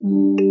Look up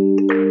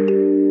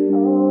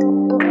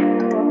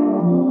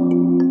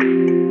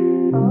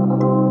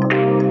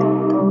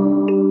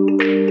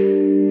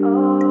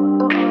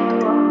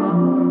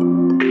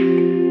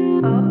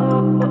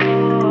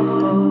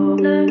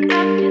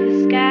to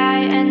the sky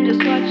and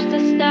just watch the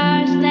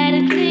stars. Let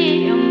it clear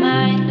your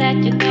mind,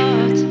 let your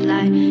thoughts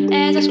fly.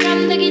 As I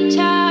strum the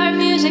guitar,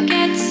 music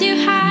gets you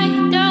high.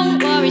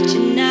 Don't worry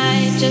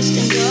tonight, just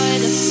enjoy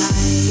the flight.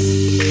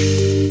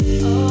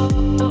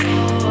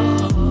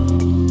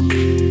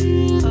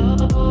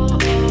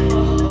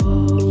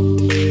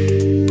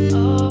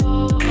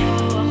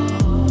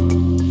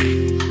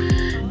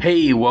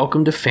 Hey,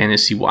 welcome to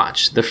Fantasy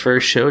Watch, the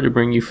first show to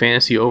bring you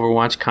fantasy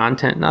Overwatch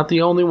content. Not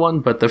the only one,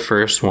 but the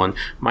first one.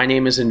 My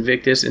name is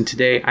Invictus, and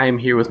today I am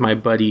here with my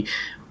buddy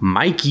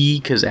Mikey,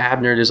 because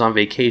Abner is on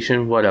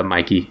vacation. What up,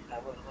 Mikey?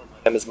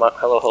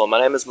 Hello. My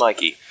name is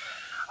Mikey.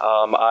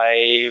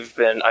 I've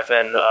been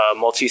a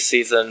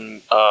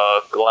multi-season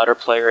ladder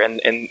player in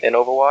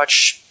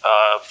Overwatch.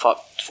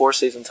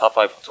 4-season top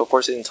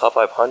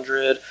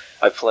 500.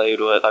 I've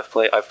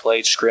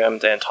played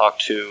scrimmed and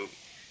talked to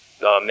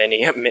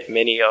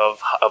many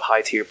of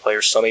high tier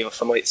players. Some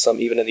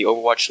even in the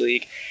Overwatch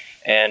League,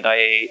 and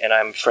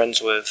I'm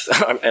friends with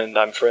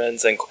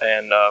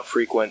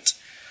frequent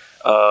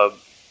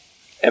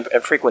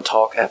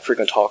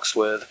talks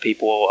with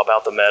people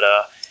about the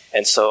meta.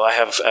 And so I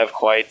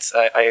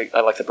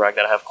like to brag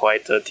that I have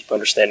quite a deep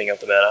understanding of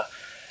the meta.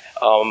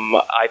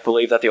 I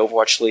believe that the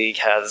Overwatch League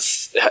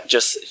has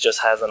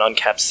an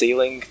uncapped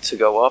ceiling to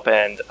go up,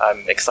 and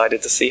I'm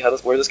excited to see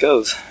where this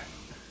goes.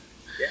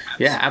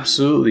 Yeah,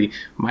 absolutely.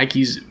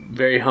 Mikey's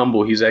very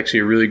humble. He's actually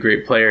a really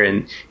great player,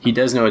 and he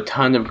does know a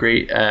ton of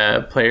great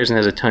players and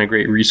has a ton of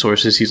great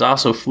resources. He's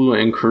also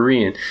fluent in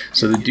Korean,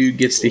 so the dude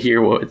gets to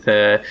hear what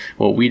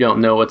we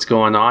don't know what's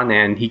going on,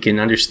 and he can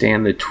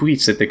understand the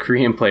tweets that the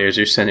Korean players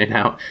are sending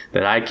out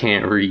that I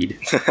can't read.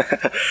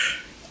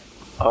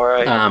 All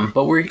right.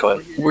 But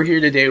we're here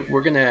today.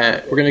 We're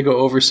gonna go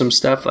over some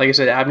stuff. Like I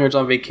said, Abner's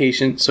on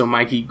vacation, so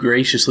Mikey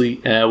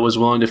graciously was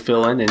willing to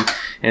fill in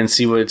and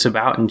see what it's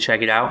about and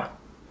check it out.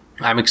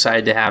 I'm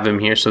excited to have him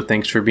here, so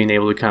thanks for being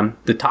able to come.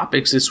 The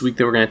topics this week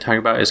that we're going to talk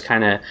about is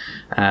kind of,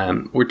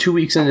 we're 2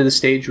 weeks into the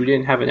stage. We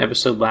didn't have an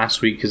episode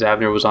last week because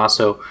Abner was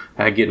also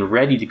getting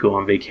ready to go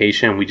on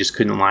vacation. We just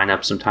couldn't line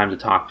up some time to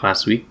talk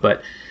last week.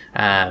 But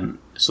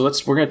so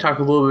we're going to talk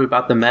a little bit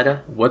about the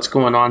meta, what's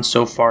going on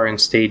so far in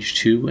Stage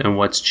 2 and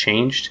what's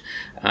changed.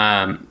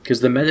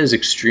 Because the meta is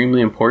extremely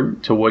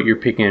important to what you're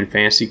picking in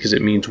fantasy, because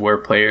it means where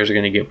players are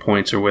going to get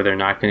points or where they're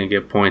not going to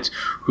get points,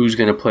 who's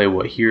going to play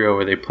what hero,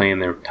 are they playing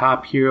their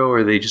top hero, or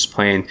are they just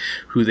playing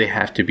who they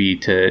have to be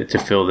to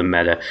fill the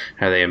meta,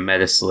 are they a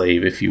meta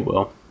slave, if you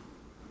will.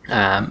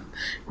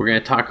 We're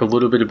going to talk a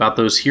little bit about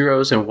those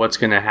heroes and what's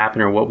going to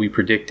happen or what we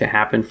predict to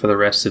happen for the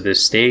rest of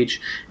this stage,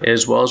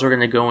 as well as we're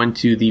going to go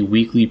into the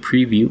weekly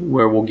preview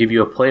where we'll give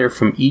you a player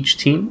from each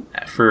team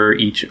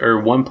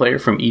one player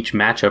from each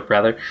matchup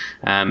rather,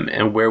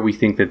 and where we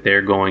think that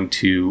they're going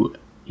to,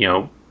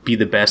 be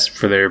the best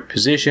for their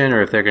position,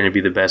 or if they're going to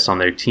be the best on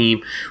their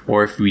team,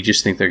 or if we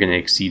just think they're going to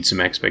exceed some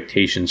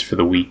expectations for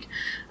the week.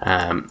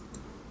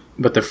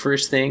 But the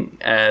first thing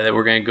that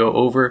we're going to go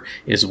over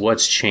is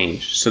what's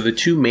changed. So the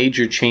two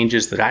major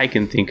changes that I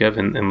can think of,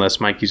 and unless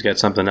Mikey's got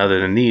something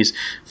other than these,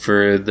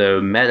 for the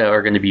meta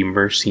are going to be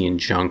Mercy and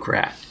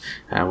Junkrat,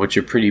 which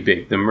are pretty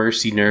big. The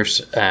Mercy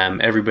nerfs,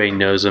 everybody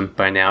knows them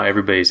by now.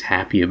 Everybody's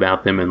happy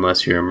about them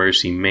unless you're a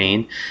Mercy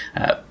main.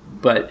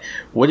 But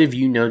what have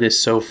you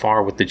noticed so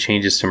far with the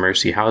changes to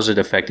Mercy? How has it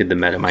affected the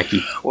meta,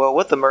 Mikey? Well,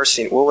 with the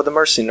Mercy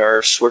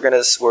nerfs, we're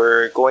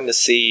going to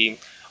see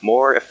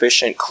more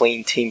efficient,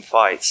 clean team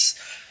fights,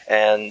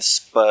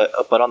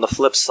 but on the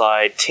flip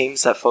side,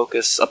 teams that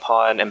focus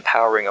upon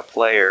empowering a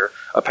player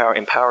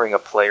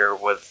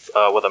with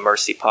a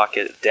Mercy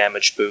pocket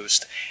damage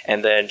boost,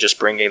 and then just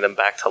bringing them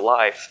back to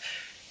life.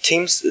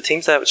 Teams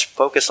that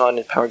focus on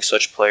empowering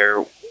such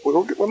player,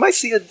 we might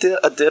see a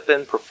dip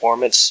in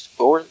performance,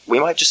 or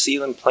we might just see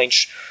them plain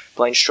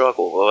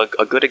struggle.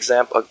 A good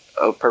example,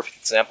 a perfect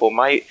example,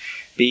 might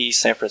be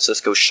San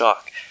Francisco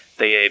Shock.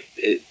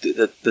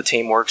 The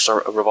team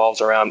revolves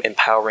around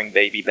empowering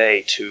Baby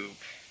Bay to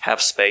have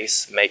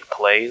space, make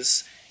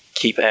plays,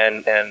 keep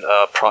and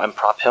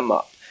prop him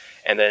up,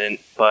 and then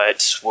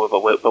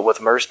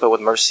with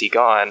Mercy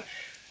gone,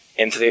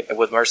 in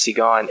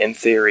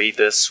theory,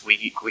 this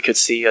week we could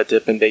see a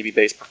dip in Baby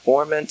Bay's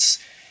performance,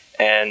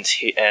 and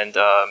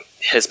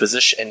his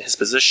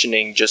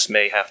positioning just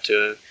may have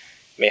to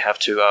be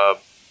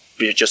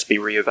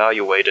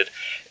reevaluated.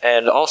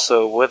 And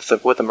also with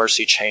the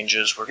Mercy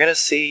changes, we're going to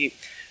see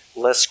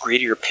less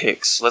greedier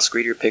picks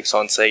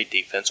on, say,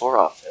 defense or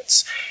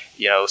offense.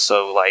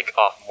 So like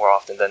more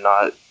often than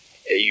not,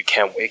 you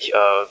can't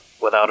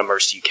without a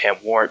Mercy, you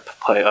can't warrant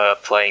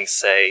playing,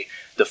 say,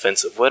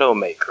 defensive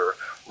Widowmaker,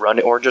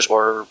 running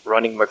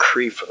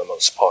McCree for the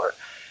most part.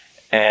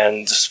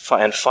 And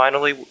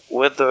finally,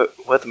 with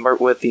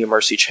the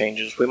Mercy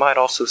changes, we might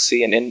also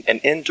see an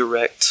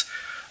indirect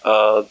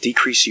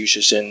decreased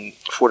usage in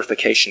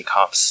fortification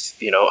comps.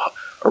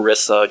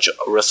 Orisa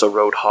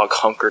Roadhog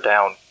hunker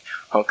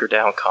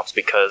down comps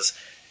because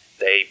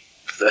they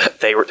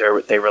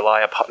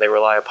rely upon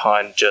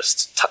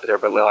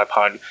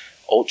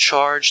ult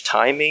charge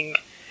timing,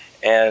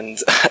 and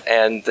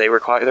they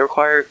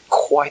require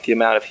quite the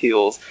amount of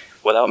heals.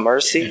 Without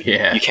Mercy,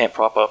 you can't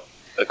prop up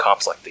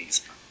comps like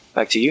these.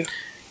 Back to you.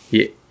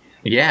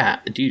 Yeah,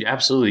 dude,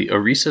 absolutely.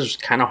 Orisa's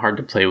kind of hard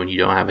to play when you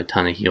don't have a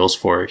ton of heals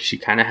for her. She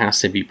kind of has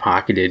to be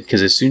pocketed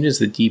because as soon as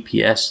the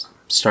DPS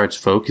starts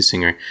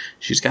focusing her,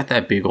 she's got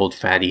that big old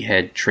fatty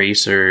head.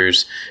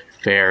 Tracers,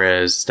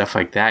 Pharahs, stuff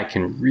like that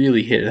can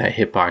really hit that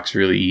hitbox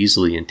really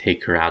easily and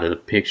take her out of the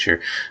picture.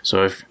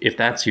 So if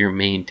that's your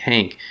main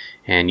tank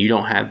and you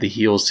don't have the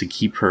heals to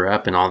keep her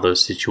up in all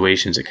those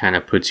situations, it kind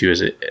of puts you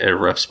at a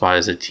rough spot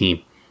as a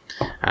team.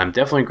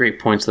 Definitely great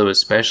points, though,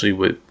 especially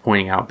with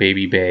pointing out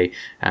Baby Bay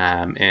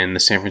and the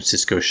San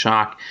Francisco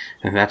Shock.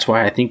 And that's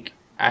why I think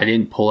I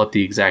didn't pull up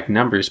the exact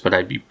numbers, but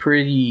I'd be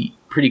pretty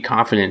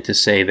confident to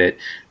say that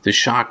the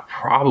Shock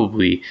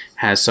probably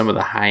has some of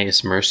the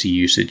highest Mercy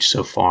usage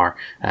so far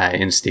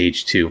in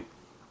Stage 2.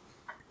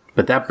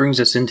 But that brings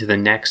us into the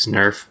next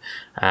nerf,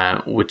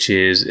 which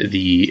is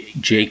the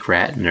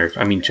Junkrat nerf.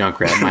 I mean,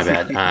 Junkrat, my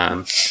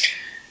bad.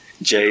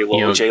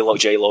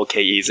 J-Lo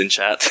KE's in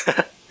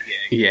chat.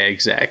 Yeah,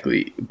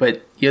 exactly.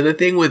 But the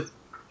thing with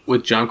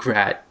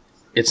Junkrat,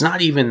 it's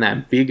not even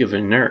that big of a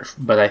nerf.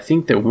 But I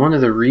think that one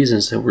of the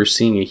reasons that we're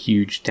seeing a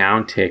huge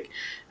downtick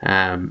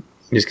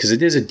is because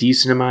it is a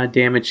decent amount of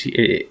damage.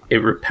 It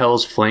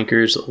repels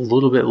flankers a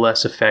little bit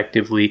less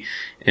effectively.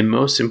 And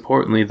most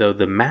importantly, though,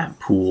 the map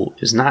pool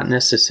is not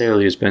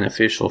necessarily as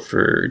beneficial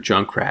for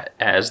Junkrat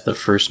as the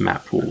first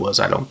map pool was,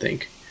 I don't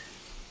think.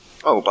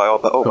 What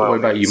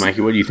about you,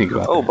 Mikey? What do you think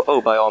about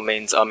that? By all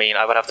means. I mean,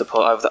 I would have to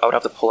pull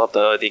up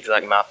the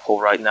exact map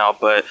pool right now,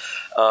 but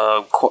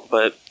I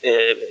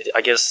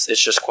guess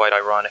it's just quite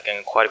ironic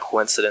and quite a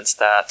coincidence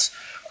that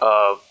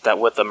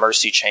with the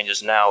Mercy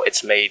changes now,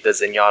 it's made the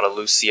Zenyatta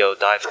Lucio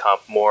dive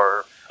comp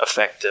more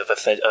effective.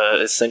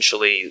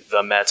 Essentially,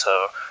 the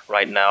meta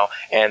right now,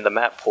 and the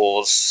map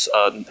pools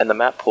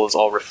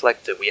all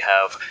reflected. We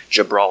have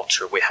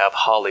Gibraltar, we have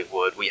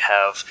Hollywood, we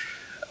have.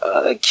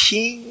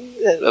 King.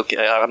 Okay,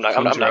 I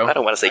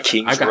don't want to say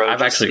King's Road.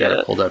 I've actually got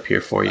it pulled up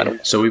here for you.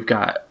 So we've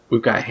got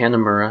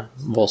Hanamura,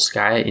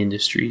 Volskaya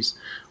Industries,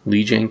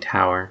 Lijiang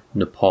Tower,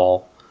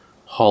 Nepal,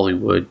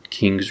 Hollywood,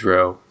 Kings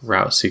Row,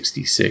 Route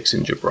 66,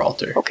 and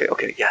Gibraltar.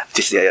 Okay, yeah.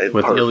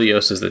 With perfect.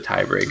 Ilios as the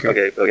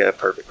tiebreaker. Okay,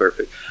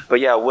 perfect. But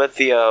yeah, I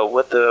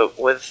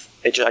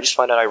just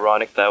find it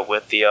ironic that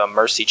with the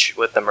Mercy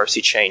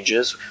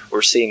changes,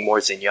 we're seeing more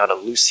Zenyatta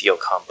Lucio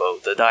combo,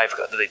 the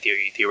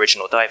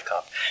original dive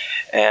comp,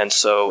 and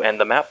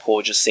the map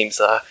pool just seems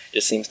to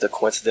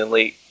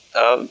coincidentally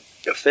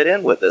fit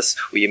in with this.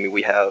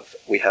 We have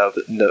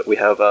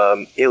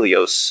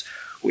Ilios,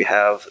 we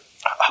have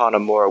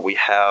Hanamura, we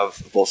have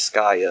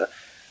Volskaya,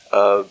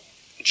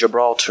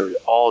 Gibraltar,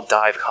 all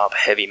dive comp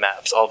heavy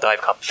maps, all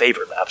dive comp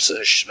favorite maps.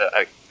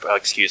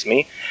 Excuse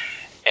me,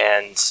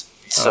 and.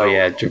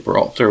 So,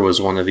 Gibraltar was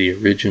one of the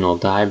original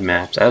dive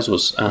maps, as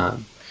was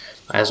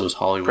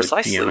Hollywood.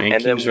 Precisely,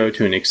 and Kings Row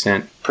to an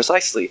extent.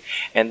 Precisely,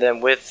 and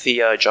then with the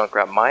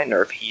Junkrat Mind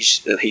Nerf,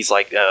 he's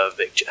like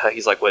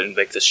what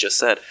Invictus just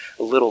said,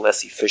 a little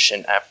less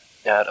efficient at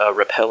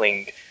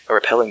repelling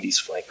these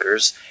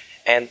flankers,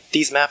 and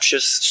these maps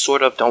just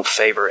sort of don't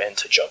favor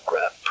into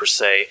Junkrat per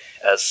se,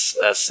 as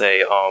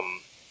say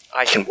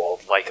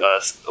Eichenwald like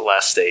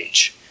last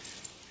stage.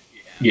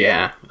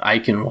 Yeah,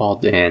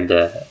 Eichenwald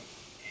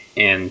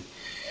and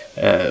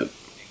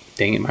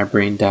dang it, my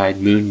brain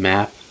died. Moon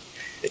Map,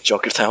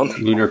 Junkertown,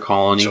 Lunar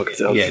Colony,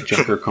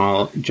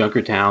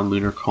 Junkertown,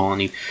 Lunar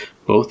Colony.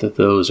 Both of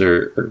those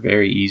are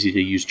very easy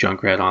to use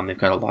Junkrat on. They've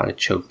got a lot of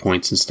choke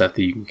points and stuff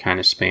that you can kind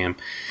of spam.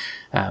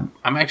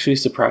 I'm actually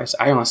surprised.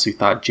 I honestly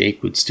thought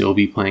Jake would still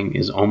be playing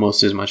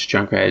almost as much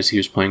Junkrat as he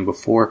was playing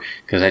before,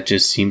 because that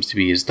just seems to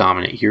be his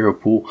dominant hero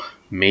pool.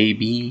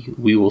 Maybe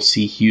we will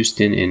see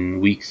Houston in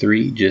week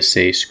 3 just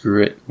say,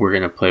 screw it, we're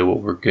going to play what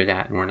we're good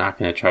at, and we're not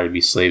going to try to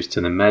be slaves to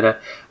the meta.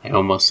 I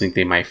almost think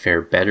they might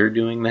fare better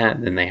doing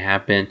that than they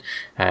have been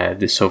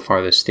so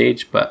far this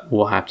stage, but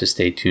we'll have to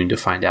stay tuned to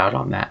find out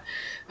on that.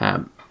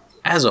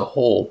 As a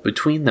whole,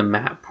 between the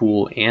map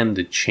pool and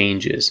the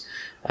changes,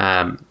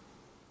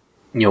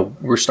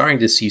 we're starting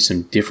to see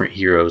some different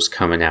heroes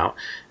coming out.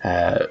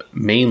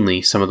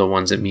 Mainly some of the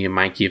ones that me and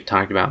Mikey have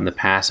talked about in the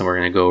past, and we're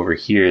going to go over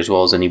here as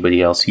well as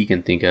anybody else he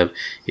can think of,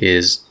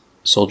 is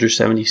Soldier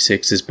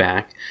 76 is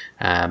back,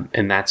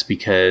 and that's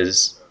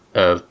because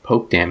of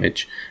poke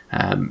damage.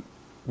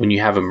 When you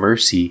have a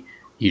Mercy,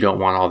 you don't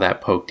want all that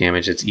poke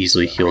damage that's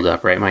easily healed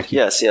up, right, Mikey?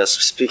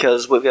 Yes,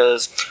 because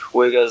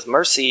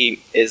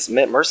Mercy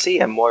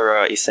and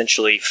Moira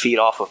essentially feed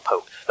off of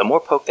poke. The more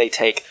poke they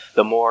take,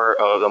 the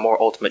more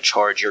ultimate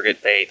charge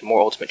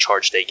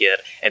they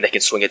get, and they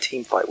can swing a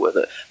team fight with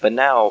it. But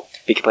now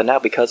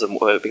because of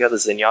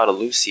Zenyatta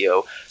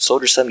Lucio,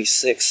 Soldier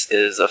 76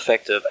 is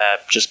effective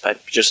at just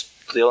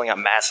dealing a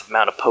massive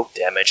amount of poke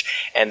damage,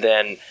 and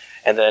then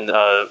and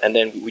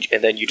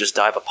then you just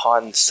dive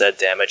upon said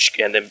damage,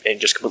 and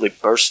just completely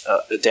burst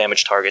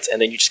damage targets,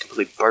 and then you just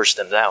completely burst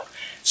them down.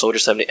 Soldier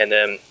 70, and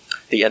then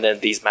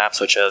these maps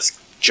such as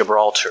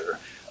Gibraltar,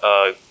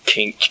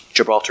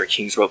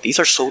 King's Row. These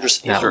are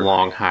soldiers. That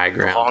long high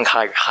ground. Long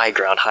high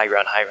ground.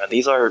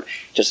 These are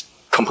just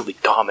completely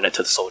dominant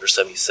to the Soldier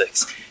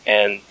 76,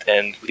 and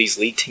these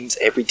league teams,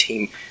 every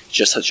team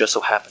just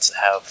so happens to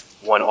have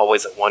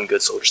one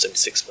good Soldier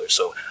 76 player.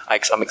 So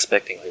I'm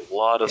expecting a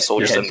lot of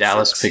Soldier 76.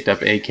 Dallas picked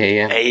up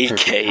AKM.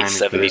 AK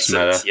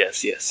 76.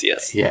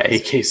 Yes. Yeah,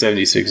 AK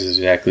 76 is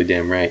exactly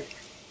damn right.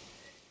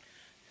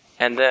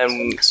 And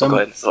then go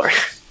ahead. Sorry.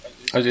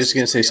 I was just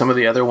going to say some of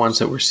the other ones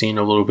that we're seeing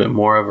a little bit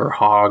more of are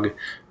Hog,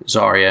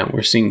 Zarya.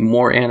 We're seeing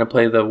more Ana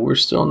play, though. We're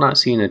still not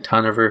seeing a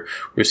ton of her.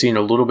 We're seeing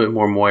a little bit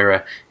more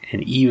Moira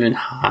and even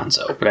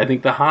Hanzo. But I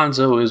think the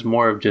Hanzo is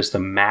more of just a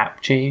map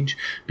change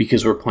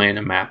because we're playing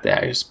a map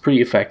that is pretty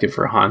effective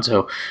for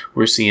Hanzo.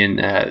 We're seeing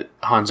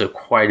Hanzo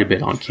quite a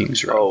bit on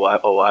King's Row. I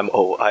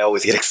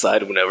always get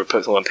excited whenever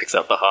someone picks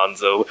out the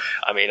Hanzo.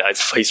 I mean,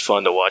 he's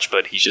fun to watch,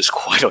 but he's just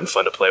quite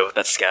unfun to play with.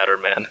 That scatter,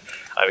 man.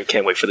 I mean,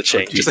 can't wait for the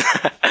changes.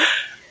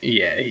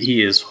 Yeah,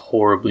 he is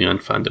horribly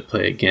unfun to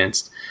play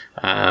against.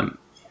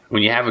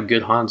 When you have a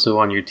good Hanzo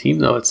on your team,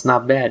 though, it's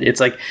not bad.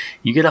 It's like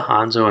you get a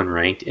Hanzo in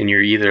ranked, and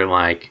you're either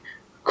like,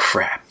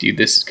 crap, dude,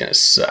 this is going to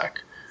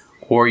suck.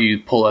 Or you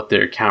pull up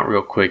their account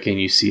real quick, and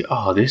you see,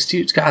 oh, this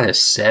dude's got a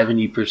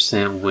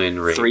 70% win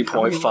rate.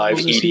 3.5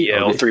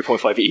 EDL,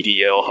 3.5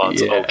 EDL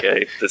Hanzo. Yeah.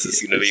 Okay, this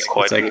is going to be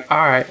quite... It's like,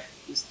 all right.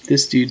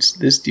 This dude's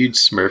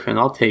smurfing.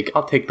 I'll take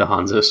the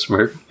Hanzo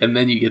smurf, and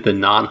then you get the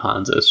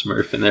non-Hanzo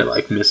smurf, and they're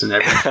like missing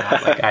every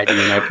shot like I do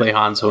when I play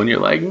Hanzo, and you're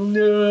like,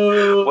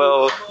 no.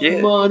 Well,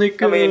 yeah,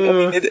 Monica.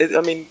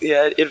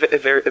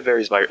 It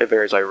varies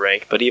by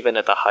rank, but even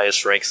at the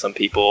highest rank, some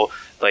people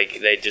like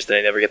they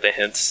never get the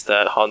hints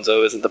that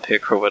Hanzo isn't the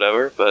pick or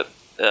whatever, but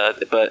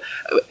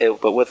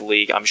with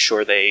League, I'm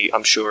sure the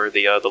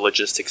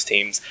logistics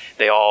teams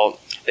they all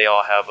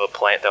have a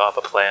plan. They'll have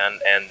a plan,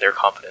 and they're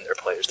confident in their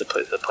players to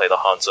play the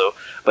Hanzo.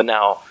 But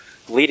now,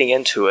 leading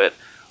into it,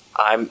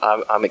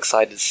 I'm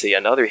excited to see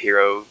another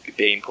hero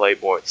being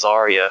played more.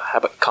 Zarya.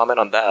 Have a comment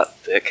on that,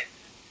 Vic.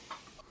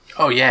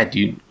 Oh yeah,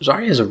 dude.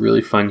 Zarya is a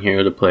really fun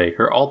hero to play.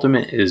 Her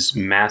ultimate is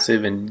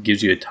massive and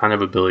gives you a ton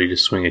of ability to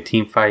swing a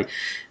team fight.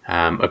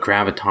 A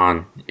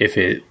Graviton, if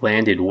it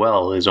landed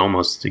well, is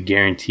almost a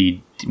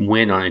guaranteed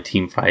win on a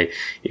team fight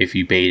if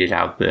you baited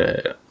out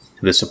the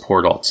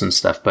support ults and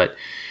stuff. But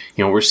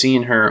you know, we're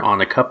seeing her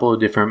on a couple of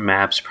different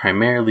maps,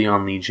 primarily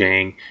on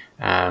Lijiang,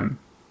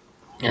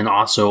 and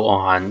also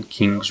on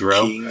King's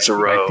Row. King's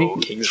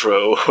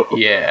Row.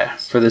 Yeah,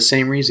 for the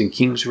same reason.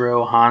 King's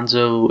Row,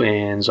 Hanzo,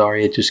 and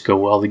Zarya just go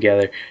well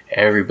together.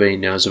 Everybody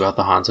knows about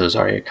the Hanzo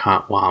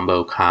Zarya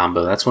Wombo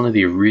combo. That's one of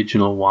the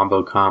original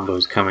Wombo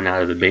combos coming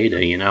out of the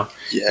beta, you know?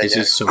 Yeah, it's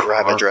just so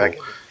grab powerful. A dragon.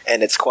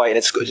 And it's quite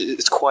a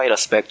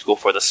spectacle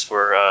for the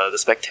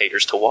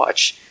spectators to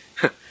watch.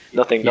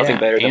 Nothing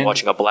better than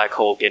watching a black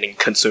hole getting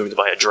consumed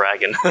by a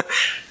dragon.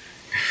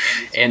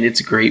 And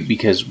it's great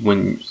because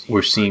when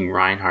we're seeing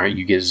Reinhardt,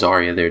 you get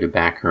Zarya there to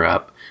back her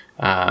up.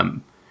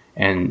 And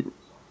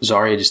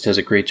Zarya just does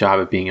a great job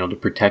of being able to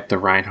protect the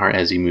Reinhardt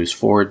as he moves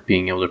forward,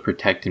 being able to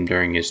protect him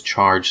during his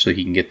charge so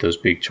he can get those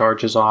big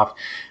charges off.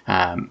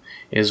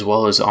 As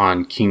well as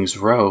on King's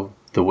Row,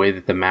 the way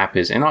that the map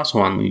is, and also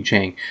on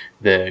Lijiang,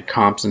 the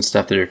comps and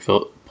stuff that are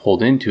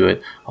pulled into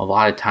it, a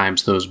lot of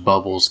times those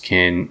bubbles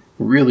can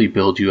really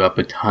build you up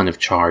a ton of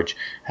charge.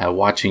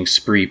 Watching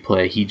Spree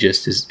play,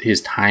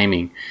 his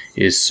timing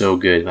is so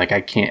good.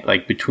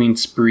 Between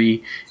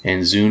Spree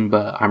and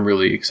Zunba, I'm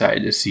really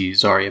excited to see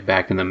Zarya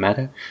back in the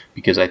meta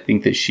because I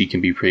think that she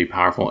can be pretty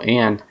powerful.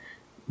 And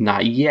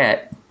not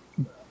yet,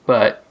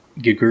 but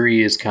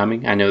Geguri is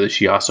coming. I know that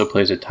she also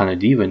plays a ton of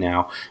D.Va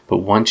now, but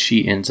once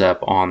she ends up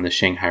on the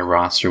Shanghai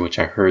roster, which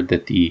I heard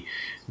that the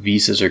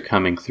visas are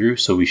coming through,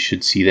 so we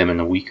should see them in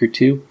a week or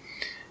two.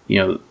 You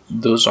know,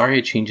 those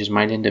Zarya changes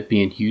might end up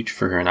being huge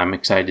for her, and I'm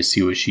excited to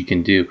see what she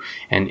can do.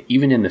 And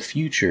even in the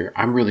future,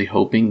 I'm really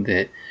hoping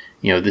that,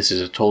 you know, this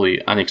is a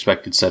totally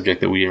unexpected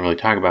subject that we didn't really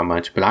talk about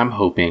much, but I'm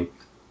hoping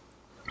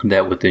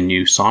that with the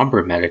new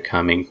Sombra meta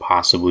coming,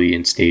 possibly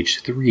in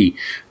Stage 3,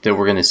 that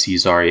we're going to see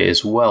Zarya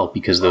as well,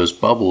 because those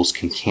bubbles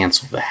can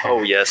cancel the hack.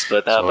 Oh yes,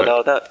 but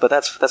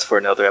that's for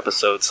another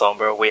episode,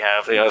 Sombra. We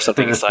have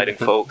something exciting,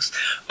 folks.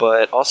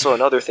 But also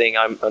another thing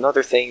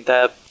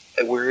that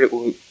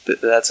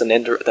that's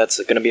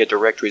going to be a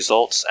direct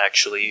results,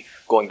 actually,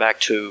 going back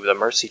to the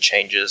Mercy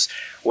changes.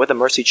 With the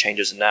Mercy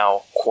changes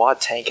now, quad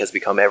tank has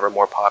become ever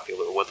more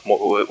popular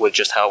with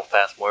just how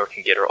fast Moira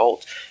can get her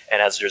ult. And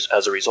as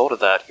a result of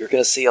that, you're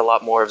going to see a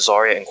lot more of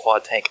Zarya in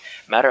quad tank.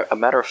 Matter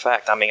of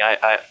fact, I'm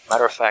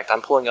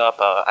pulling up.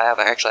 I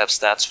actually have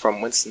stats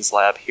from Winston's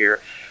lab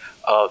here.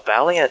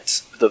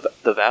 Valiant,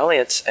 the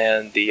Valiant,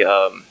 and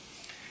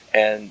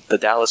the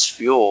Dallas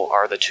Fuel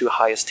are the two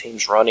highest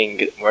teams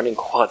running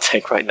quad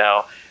tank right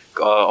now,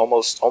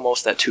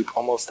 almost at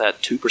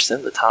 2%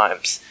 of the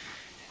times.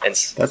 And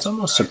that's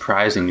almost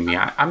surprising to me.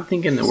 I'm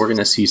thinking that we're going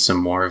to see some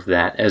more of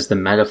that as the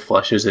meta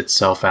flushes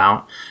itself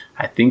out.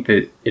 I think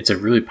that it's a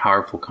really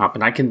powerful comp,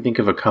 and I can think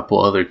of a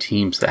couple other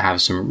teams that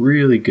have some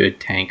really good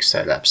tank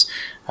setups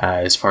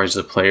as far as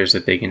the players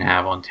that they can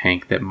have on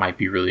tank that might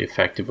be really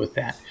effective with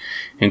that,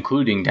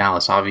 including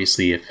Dallas.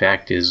 Obviously,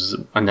 Effect is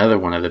another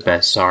one of the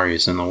best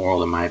Zaryas in the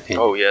world, in my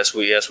opinion. Oh yes,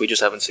 we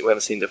just haven't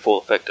seen the full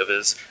effect of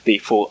his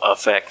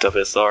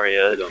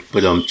Zarya.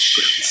 But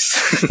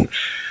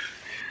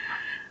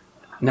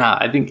No,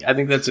 I think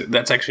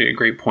that's actually a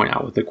great point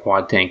out with the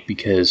quad tank,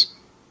 because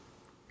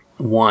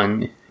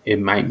one, it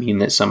might mean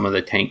that some of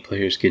the tank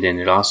players get in.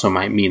 It also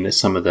might mean that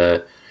some of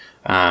the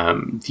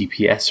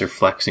DPS are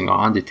flexing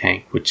onto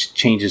tank, which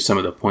changes some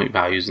of the point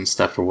values and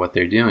stuff for what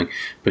they're doing.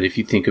 But if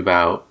you think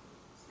about,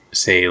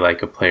 say,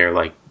 like a player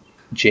like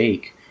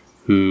Jake,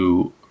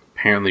 who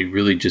apparently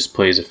really just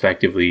plays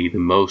effectively the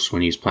most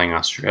when he's playing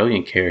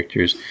Australian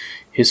characters,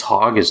 his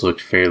hog has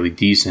looked fairly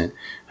decent.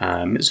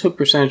 His hook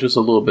percentage was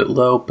a little bit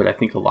low, but I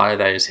think a lot of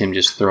that is him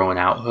just throwing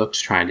out hooks,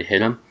 trying to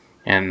hit him.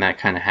 And that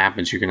kind of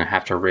happens. You're going to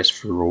have to risk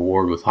for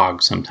reward with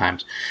hogs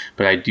sometimes.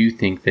 But I do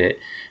think that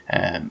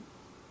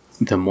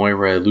the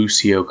Moira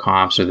Lucio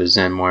comps or the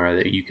Zen Moira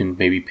that you can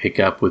maybe pick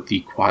up with the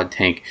quad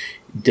tank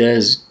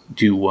does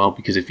do well,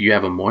 because if you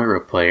have a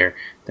Moira player,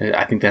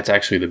 I think that's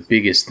actually the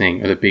biggest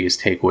thing, or the biggest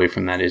takeaway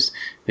from that is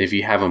that if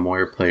you have a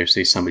Moira player,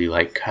 say somebody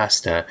like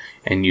Custa,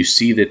 and you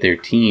see that their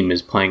team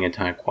is playing a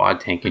ton of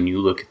quad tank, and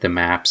you look at the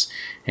maps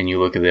and you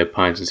look at the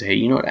opponents and say, hey,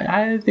 you know what,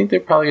 I think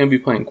they're probably going to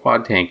be playing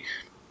quad tank.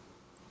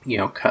 You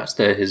know,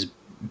 Custa has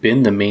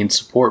been the main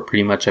support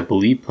pretty much, I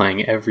believe,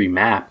 playing every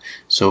map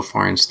so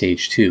far in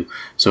Stage 2.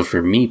 So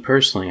for me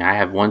personally, I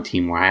have one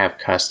team where I have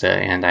Custa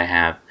and I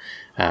have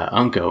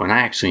Unko, and I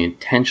actually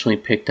intentionally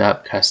picked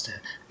up Custa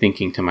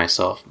thinking to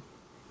myself,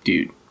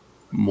 dude,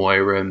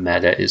 Moira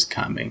meta is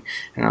coming.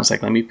 And I was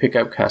like, let me pick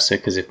up Custa,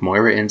 because if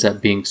Moira ends up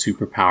being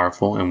super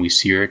powerful and we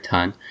see her a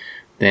ton,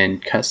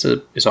 then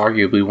Custa is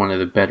arguably one of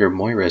the better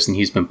Moiras, and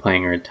he's been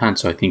playing her a ton,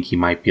 so I think he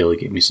might be able to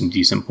get me some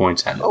decent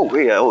points out of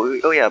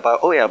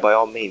it. By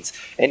all means.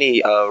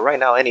 Any right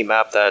now, any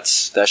map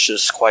that's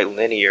just quite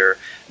linear,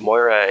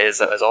 Moira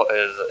is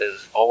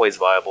always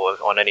viable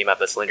on any map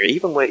that's linear,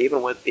 even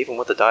with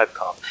the dive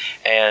comp.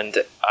 And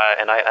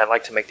I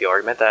like to make the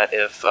argument that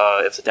if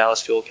the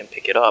Dallas Fuel can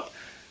pick it up,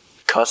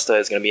 Custa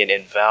is going to be an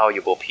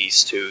invaluable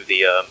piece to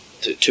the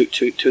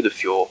to the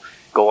Fuel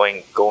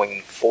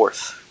going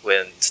forth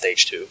in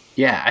Stage 2.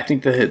 Yeah, I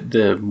think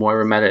the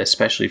Moira meta,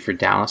 especially for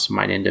Dallas,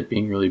 might end up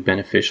being really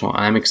beneficial.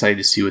 I'm excited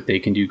to see what they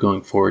can do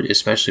going forward,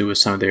 especially with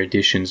some of their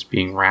additions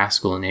being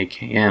Rascal and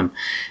AKM.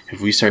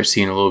 If we start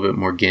seeing a little bit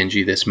more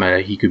Genji this meta,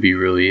 he could be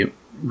really,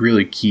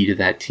 really key to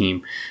that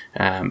team,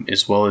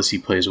 as well as he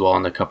plays well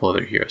on a couple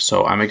other heroes.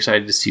 So I'm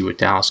excited to see what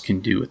Dallas can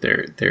do with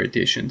their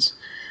additions.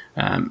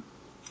 And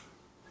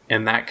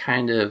that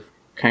kind of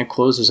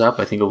closes up,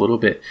 I think, a little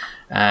bit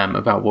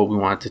about what we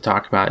wanted to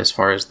talk about as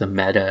far as the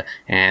meta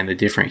and the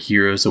different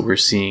heroes that we're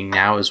seeing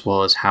now, as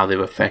well as how they've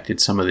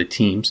affected some of the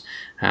teams.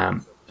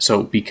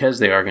 So because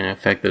they are going to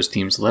affect those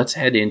teams, let's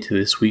head into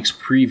this week's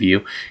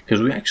preview,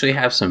 because we actually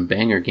have some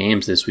banger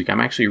games this week.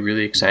 I'm actually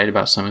really excited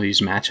about some of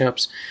these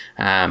matchups.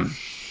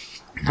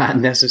 Not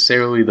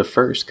necessarily the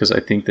first, because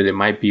I think that it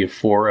might be a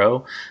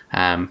 4-0.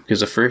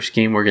 Because the first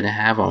game we're going to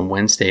have on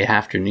Wednesday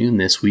afternoon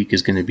this week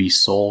is going to be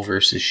Seoul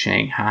versus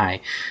Shanghai.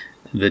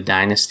 The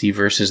Dynasty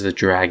versus the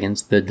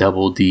Dragons, the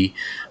Double D.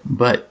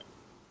 But,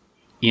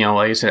 you know,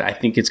 like I said, I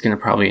think it's going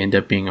to probably end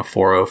up being a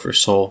 4-0 for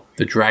Seoul.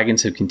 The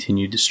Dragons have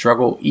continued to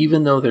struggle,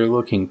 even though they're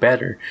looking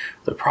better.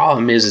 The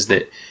problem is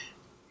that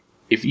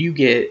if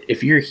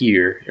you're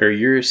here, or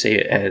you're, say,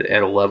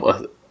 at a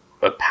level,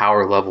 a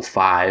power level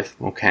 5,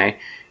 okay,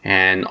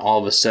 and all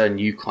of a sudden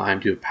you climb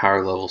to a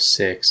power level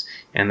 6,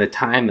 and the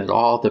time that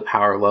all the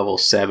power level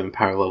 7,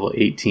 power level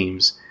 8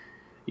 teams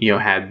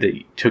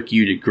took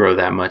you to grow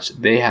that much,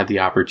 they have the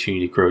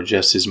opportunity to grow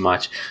just as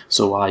much.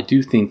 So while I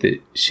do think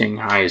that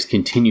Shanghai has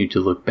continued to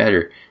look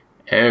better,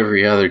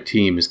 every other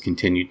team has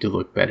continued to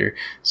look better.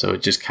 So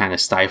it just kind of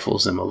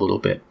stifles them a little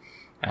bit.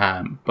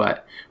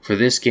 But for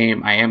this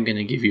game, I am going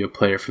to give you a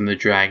player from the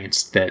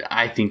Dragons that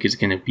I think is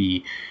going to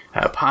be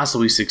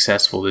possibly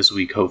successful this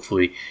week,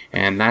 hopefully.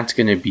 And that's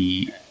going to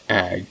be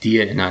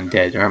Dia and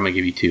Undead, or I'm going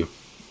to give you two.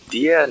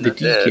 Dia and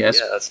Undead, yeah,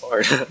 that's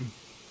hard.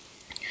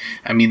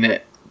 I mean,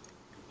 that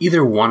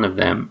either one of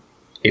them,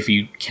 if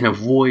you can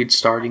avoid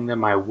starting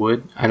them, I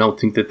would. I don't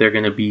think that they're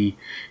going to be,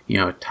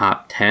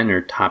 top 10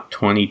 or top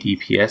 20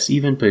 DPS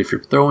even, but if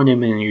you're throwing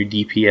them in your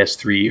DPS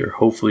 3 or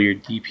hopefully your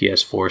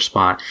DPS 4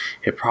 spot,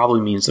 it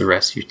probably means the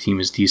rest of your team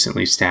is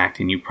decently stacked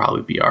and you'd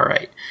probably be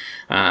alright.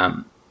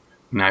 Now,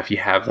 if you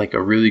have like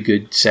a really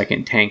good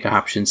second tank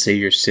option, say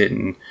you're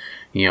sitting,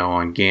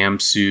 on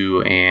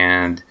Gamsu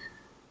and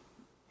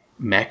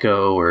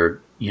Meko,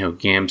 or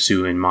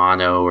Gamsu and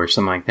Mono or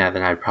something like that,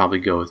 then I'd probably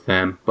go with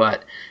them.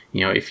 But,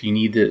 if you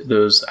need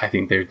those, I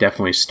think they're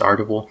definitely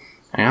startable.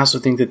 I also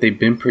think that they've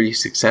been pretty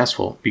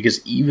successful,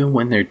 because even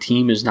when their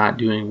team is not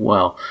doing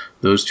well,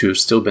 those two have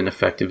still been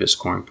effective at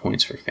scoring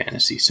points for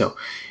fantasy. So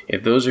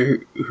if those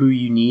are who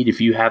you need, if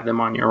you have them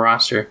on your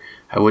roster,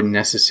 I wouldn't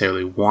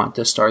necessarily want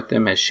to start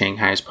them, as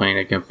Shanghai is playing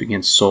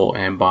against Seoul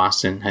and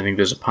Boston. I think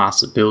there's a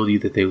possibility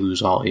that they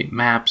lose all 8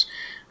 maps.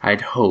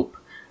 I'd hope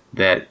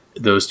that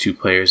those two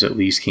players at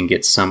least can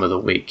get some of the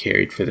weight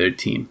carried for their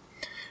team.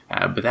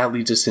 But that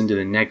leads us into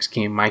the next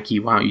game. Mikey,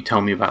 why don't you tell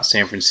me about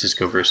San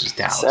Francisco versus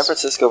Dallas? San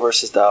Francisco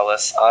versus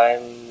Dallas.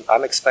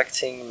 I'm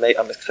expecting a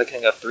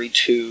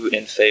 3-2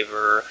 in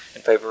favor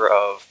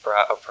of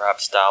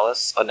perhaps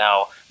Dallas.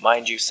 Now,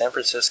 mind you, San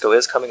Francisco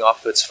is coming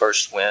off of its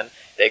first win.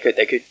 They could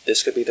be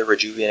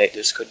rejuvenated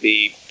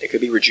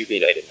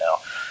now.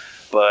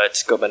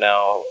 But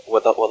now,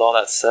 with all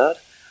that said,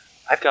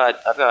 I've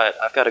got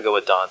to go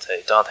with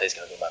Dante. Dante's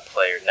going to be my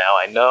player now.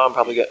 I know I'm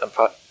probably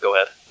go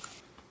ahead.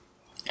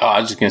 Oh,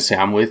 I was just going to say,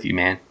 I'm with you,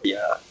 man.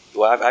 Yeah.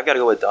 Well, I've got to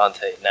go with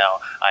Dante.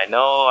 Now, I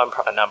know I'm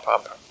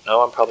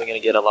probably going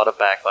to get a lot of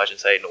backlash and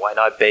say, why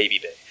not Baby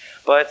Bay?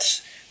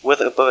 But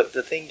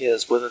the thing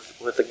is,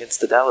 with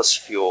against the Dallas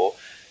Fuel,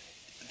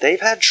 they've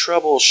had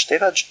trouble.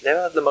 They've had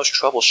the most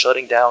trouble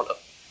shutting down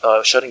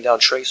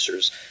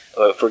tracers.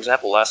 For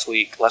example, last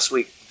week,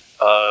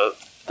 the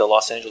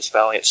Los Angeles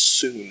Valiant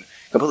soon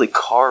completely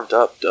carved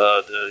up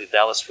the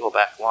Dallas Fuel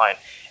back line,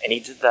 and he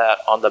did that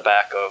on the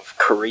back of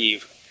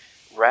Kareev.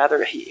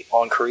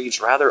 Kareev's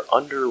rather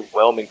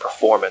underwhelming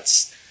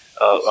performance,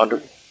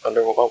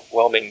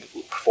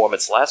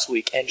 last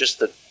week, and just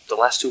the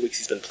last 2 weeks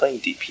he's been playing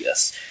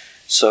DPS.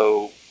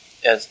 So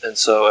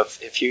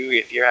if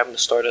you're having to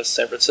start a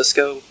San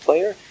Francisco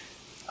player,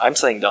 I'm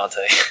saying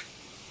Dante.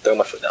 Throw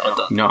my foot down on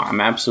Dante. No,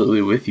 I'm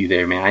absolutely with you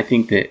there, man. I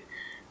think that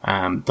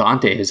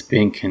Dante has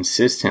been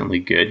consistently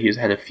good. He's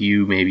had a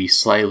few maybe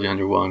slightly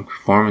underwhelming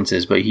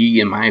performances, but he,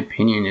 in my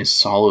opinion, is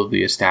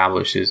solidly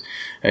established as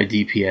a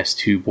DPS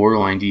 2,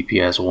 borderline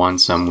DPS 1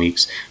 some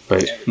weeks,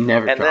 but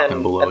never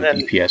dropping below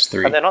DPS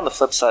 3. And then on the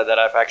flip side that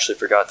I've actually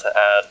forgot to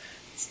add,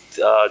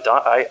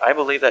 I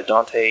believe that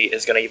Dante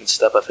is going to even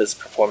step up his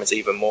performance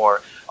even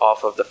more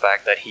off of the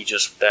fact that he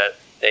was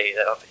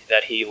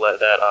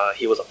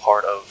a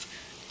part of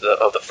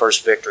the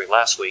first victory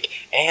last week,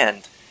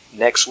 and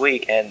next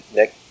week,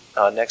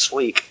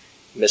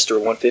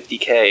 Mr.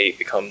 150K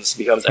becomes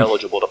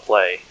eligible to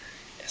play.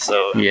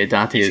 So yeah,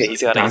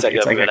 it's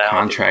like a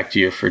contract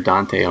year for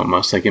Dante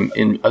almost. Like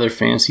in other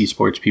fantasy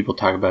sports, people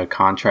talk about a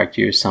contract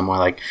year somewhere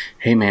like,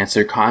 hey man, it's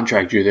their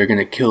contract year. They're going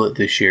to kill it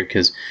this year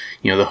because,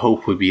 the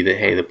hope would be that,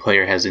 hey, the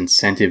player has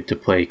incentive to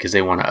play because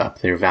they want to up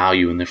their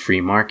value in the free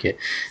market.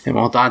 And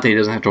while Dante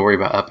doesn't have to worry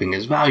about upping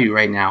his value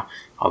right now,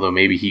 although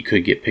maybe he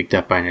could get picked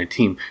up by another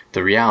team,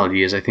 the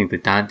reality is I think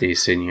that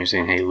Dante's sitting here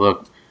saying, hey,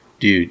 look,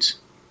 dudes,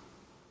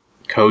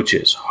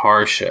 coaches,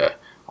 Harsha,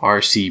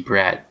 RC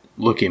Brett,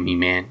 look at me,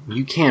 man.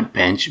 You can't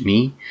bench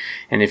me.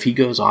 And if he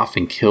goes off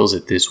and kills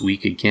it this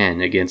week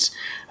again against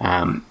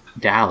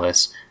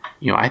Dallas,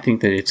 I think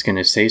that it's going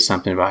to say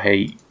something about,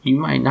 hey, you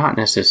might not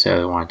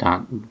necessarily want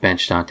to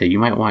bench Dante. You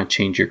might want to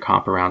change your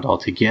comp around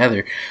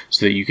altogether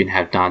so that you can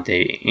have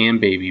Dante and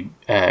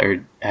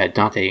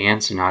Dante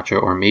and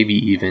Sinatra, or maybe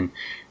even,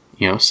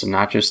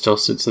 Sinatra still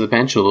sits to the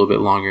bench a little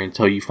bit longer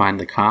until you find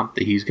the comp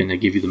that he's going to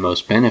give you the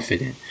most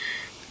benefit in.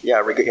 Yeah,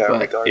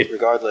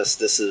 regardless,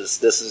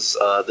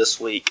 this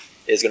week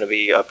is going to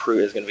be a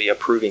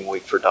proving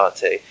week for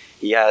Dante.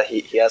 He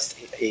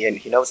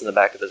knows in the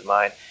back of his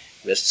mind,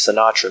 Mr.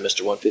 Sinatra,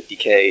 Mr.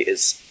 150K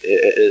is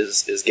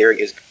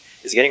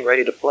getting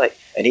ready to play,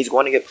 and he's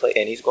going to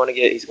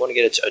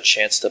get a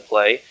chance to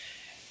play.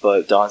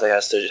 But Dante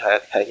has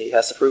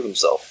to prove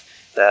himself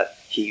that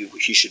he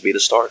should be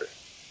the starter.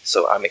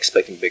 So I'm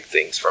expecting big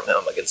things from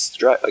him against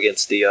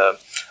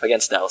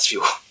Dallas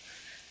Fuel.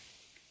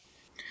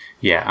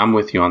 Yeah, I'm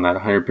with you on that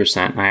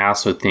 100%. And I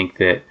also think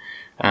that,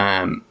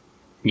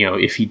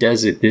 if he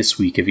does it this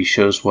week, if he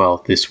shows well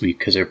this week,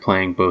 because they're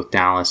playing both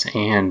Dallas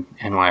and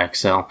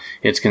NYXL,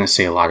 it's going to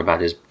say a lot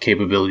about his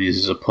capabilities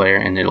as a player,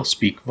 and it'll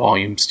speak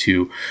volumes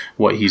to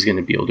what he's going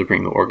to be able to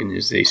bring the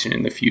organization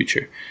in the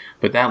future.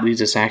 But that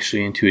leads us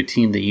actually into a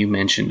team that you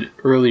mentioned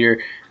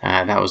earlier.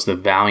 That was the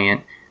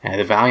Valiant.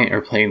 The Valiant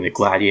are playing the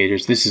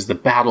Gladiators. This is the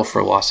Battle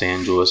for Los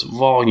Angeles,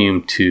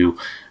 Volume 2.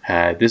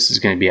 This is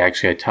going to be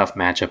actually a tough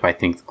matchup. I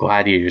think the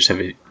Gladiators have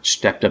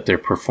stepped up their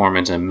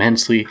performance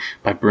immensely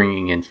by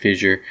bringing in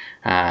Fissure,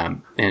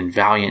 and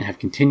Valiant have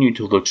continued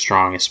to look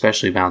strong,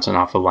 especially bouncing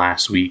off of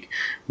last week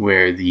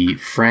where the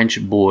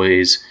French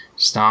boys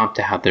stomped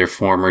out their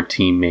former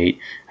teammate.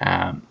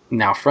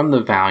 Now, from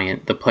the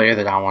Valiant, the player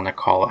that I want to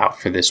call out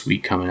for this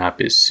week coming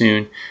up is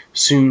Soon.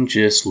 Soon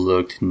just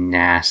looked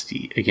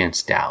nasty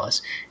against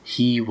Dallas.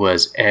 He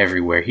was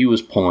everywhere. He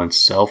was pulling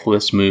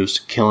selfless moves,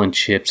 killing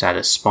chips out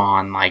of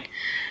spawn.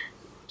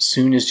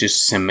 Soon has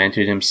just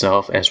cemented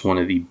himself as one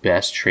of the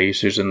best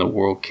tracers in the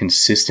world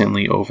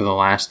consistently over the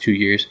last 2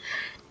 years.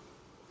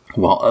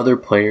 While other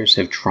players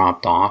have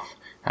dropped off,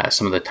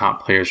 some of the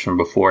top players from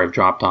before have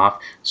dropped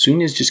off, Soon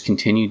has just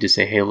continued to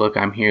say, hey, look,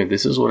 I'm here.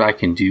 This is what I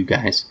can do,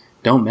 guys.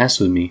 Don't mess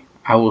with me.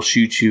 I will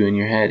shoot you in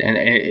your head. And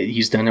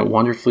he's done it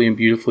wonderfully and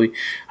beautifully.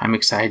 I'm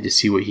excited to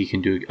see what he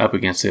can do up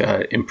against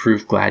an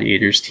improved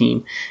Gladiators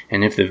team.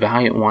 And if the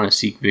Valiant want to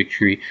seek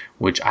victory,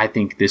 which I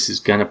think this is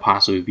going to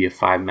possibly be a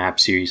 5-map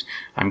series,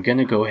 I'm going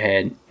to go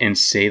ahead and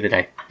say that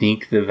I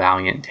think the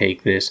Valiant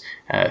take this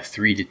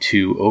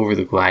 3-2 over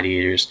the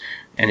Gladiators.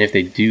 And if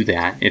they do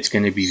that, it's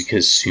going to be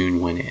because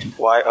Soon went in.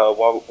 Why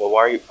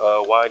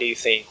do you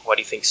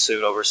think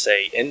Soon over,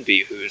 say,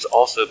 Envy, who's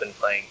also been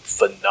playing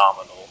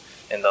phenomenal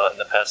in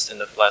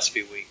the last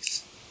few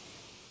weeks?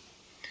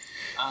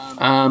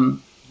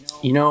 I'm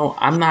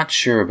not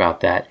sure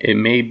about that. It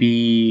may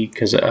be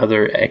because of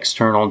other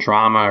external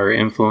drama or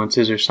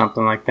influences or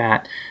something like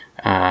that.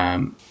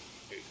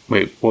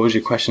 Wait, what was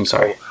your question?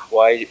 Sorry.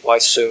 Why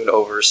Soon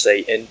over,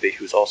 say, Envy,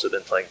 who's also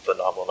been playing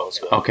phenomenal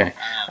as well? Okay.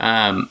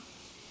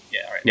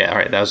 Yeah, all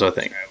right. That was the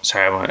thing.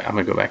 Sorry, I'm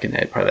going to go back and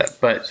edit part of that.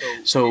 But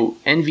so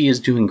Envy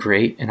is doing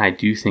great, and I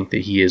do think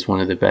that he is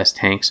one of the best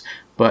tanks.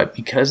 But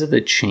because of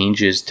the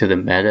changes to the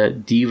meta,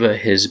 D.Va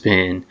has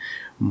been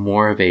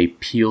more of a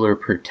peeler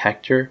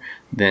protector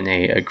than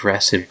a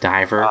aggressive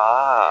diver.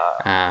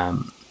 I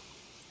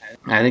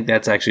think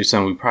that's actually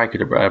something we probably could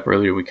have brought up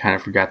earlier. We kind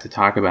of forgot to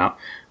talk about.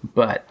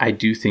 But I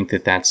do think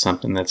that that's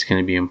something that's going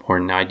to be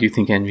important. Now, I do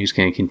think Envy is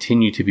going to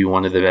continue to be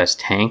one of the best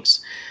tanks.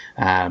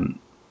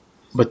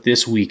 But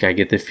this week, I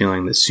get the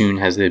feeling that Soon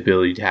has the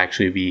ability to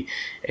actually be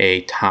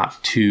a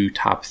top 2,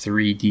 top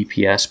 3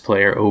 DPS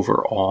player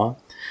overall.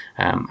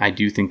 I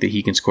do think that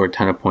he can score a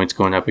ton of points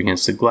going up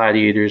against the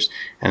Gladiators.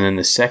 And then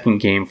the second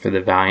game for the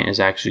Valiant is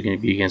actually going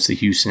to be against the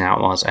Houston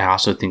Outlaws. I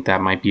also think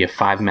that might be a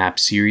 5-map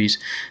series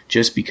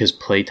just because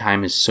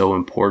playtime is so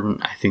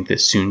important. I think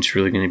that Soon's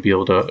really going to be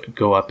able to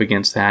go up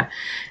against that.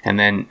 And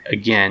then,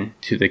 again,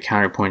 to the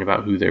counterpoint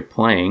about who they're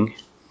playing,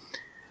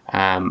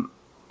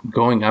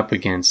 going up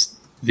against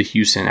the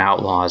Houston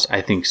Outlaws, I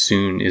think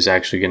Soon is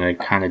actually going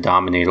to kind of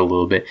dominate a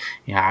little bit.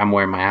 Yeah, I'm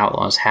wearing my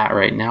Outlaws hat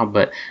right now,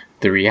 but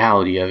the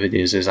reality of it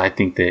is I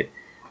think that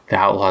the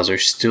Outlaws are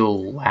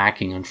still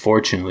lacking,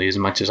 unfortunately, as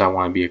much as I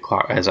want to be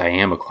as I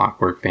am a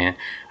Clockwork fan.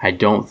 I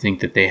don't think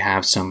that they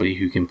have somebody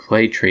who can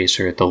play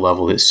Tracer at the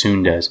level that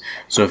Soon does.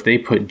 So if they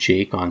put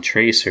Jake on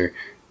Tracer,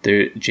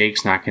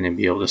 Jake's not going to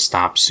be able to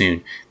stop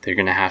Soon. They're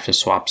going to have to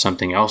swap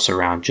something else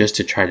around just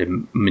to try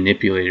to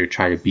manipulate or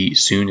try to beat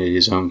Soon at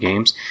his own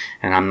games,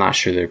 and I'm not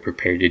sure they're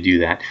prepared to do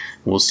that.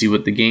 We'll see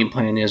what the game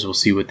plan is. We'll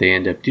see what they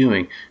end up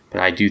doing,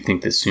 but I do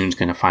think that Soon's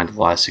going to find a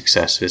lot of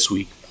success this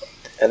week.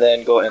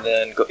 Going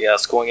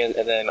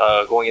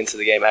into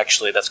the game.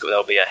 Actually,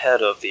 that'll be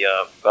ahead of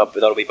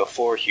that'll be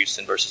before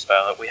Houston versus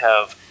Valiant. We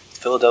have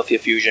Philadelphia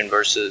Fusion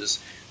versus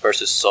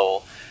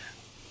Seoul.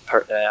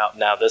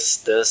 Now,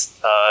 this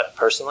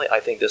personally, I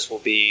think this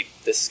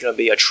is going to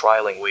be a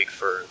trialing week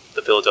for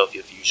the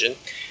Philadelphia Fusion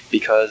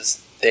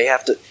because they're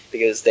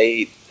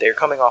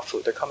coming off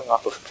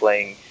of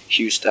playing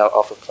Houston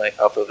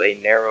off of a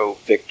narrow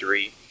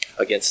victory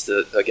against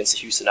the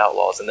Houston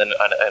Outlaws, and then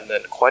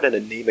quite an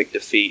anemic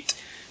defeat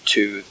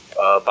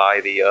by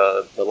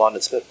the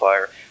London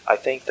Spitfire. I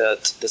think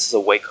that this is a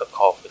wake up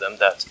call for them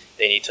that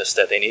they need to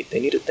step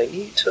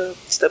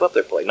up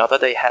their play. Not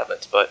that they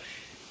haven't, but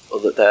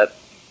that.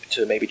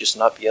 To maybe just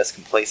not be as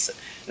complacent.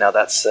 Now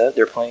that said,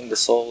 they're playing the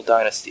Seoul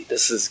Dynasty.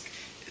 This is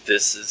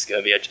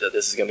going to be a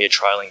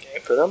trialing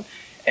game for them,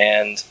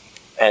 and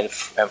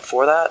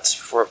for that,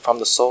 from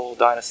the Seoul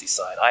Dynasty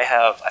side, I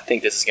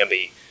think this is going to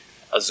be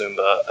a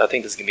Zumba. I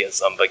think this is going to be a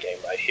Zumba game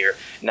right here.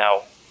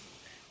 Now,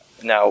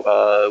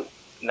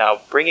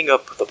 bringing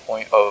up the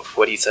point of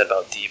what he said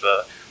about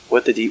D.Va,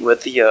 with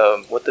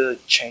the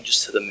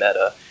changes to the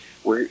meta.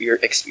 You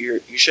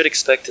should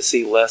expect to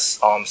see less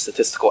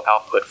statistical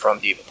output from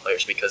D.Va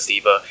players because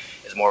D.Va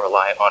is more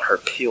reliant on her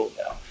peel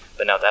now.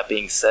 But now that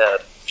being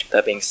said,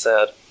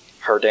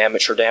 her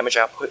damage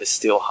output is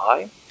still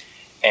high,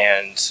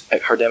 and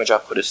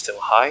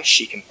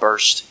She can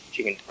burst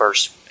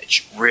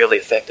really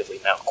effectively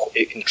now,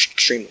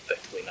 extremely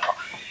effectively now,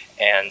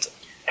 and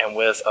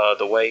with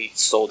the way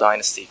Seoul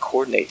Dynasty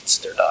coordinates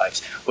their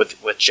dives, with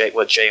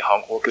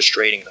Jae-Hong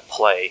orchestrating the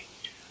play.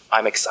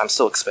 I'm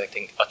still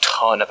expecting a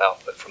ton of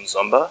output from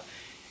Zumba,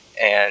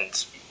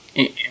 and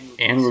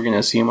we're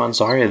gonna see him on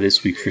Zarya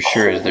this week for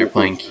sure, as they're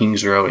playing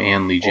Kings Row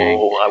and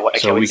Lijiang.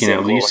 So we can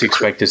at least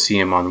expect to see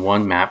him on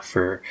one map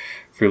for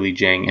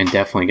Lijiang, and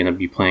definitely going to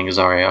be playing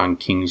Zarya on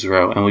Kings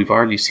Row. And we've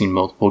already seen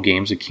multiple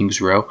games of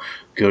Kings Row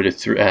go to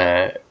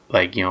 5-6,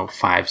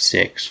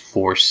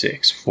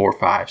 4-6,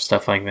 4-5,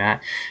 stuff like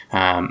that.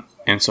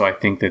 And so I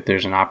think that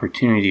there's an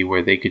opportunity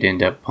where they could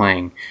end up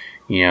playing,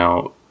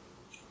 2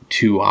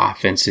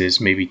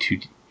 offenses, maybe two,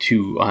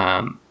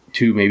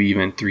 maybe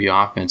even 3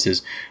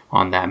 offenses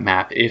on that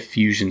map if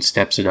Fusion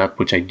steps it up,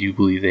 which I do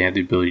believe they have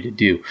the ability to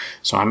do.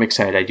 So I'm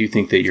excited. I do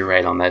think that you're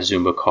right on that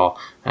Zumba call.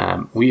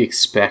 We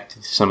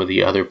expect some of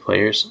the other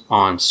players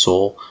on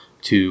Seoul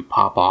to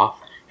pop off,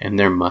 and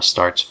their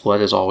must-starts. Flood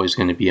is always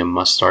going to be a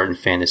must-start in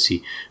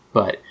fantasy,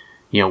 but,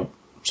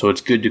 so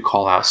it's good to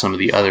call out some of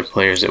the other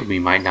players that we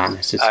might not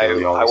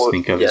necessarily always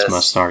think of as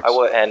must starts. I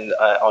would, and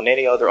on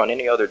any other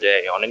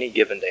day, on any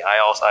given day, I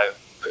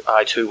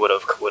would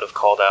have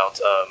called out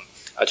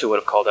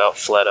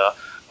Fleta,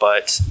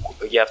 but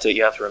you have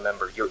to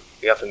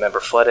remember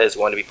Fleta is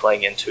going to be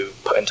playing into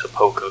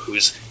Poca,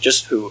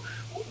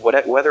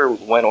 whether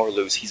win or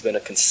lose, he's been a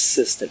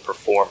consistent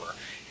performer.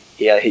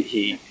 Yeah,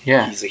 he's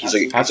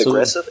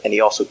aggressive, and he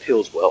also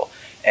peels well.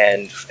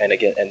 And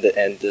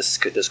this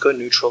could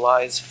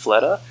neutralize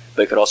Fleta,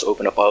 but it could also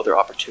open up other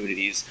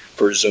opportunities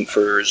for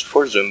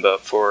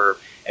Zumba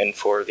and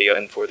for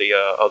the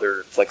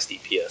other flex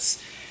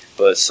DPS.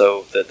 But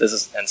so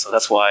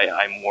that's why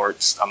I'm warning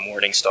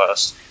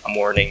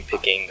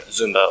picking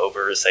Zumba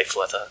over say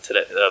Fleta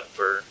today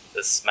for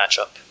this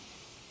matchup.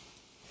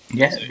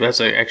 Yeah, that's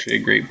actually a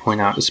great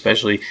point out,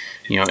 especially,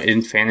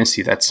 in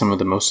fantasy, that's some of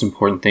the most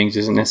important things.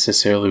 Isn't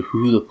necessarily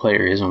who the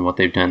player is and what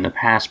they've done in the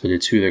past, but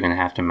it's who they're going to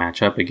have to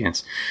match up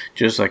against.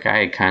 Just like I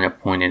had kind of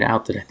pointed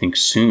out that I think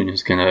Soon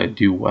is going to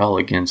do well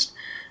against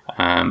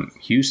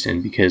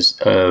Houston because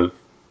of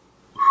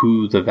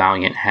who the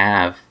Valiant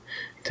have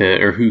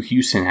or who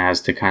Houston has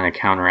to kind of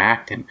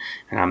counteract him.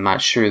 And I'm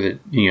not sure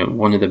that,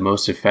 one of the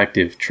most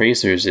effective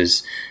tracers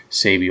is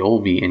Sabi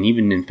Olby, and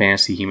even in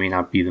fantasy he may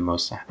not be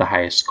the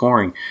highest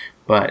scoring,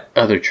 but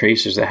other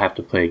tracers that have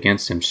to play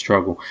against him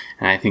struggle.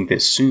 And I think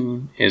that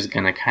Soon is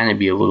going to kind of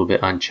be a little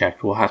bit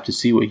unchecked. We'll have to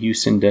see what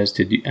Houston does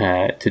to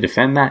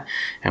defend that,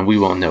 and we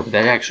won't know. But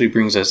that actually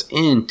brings us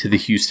into the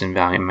Houston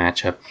Valiant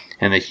matchup.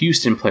 And the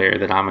Houston player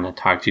that I'm going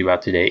to talk to you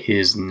about today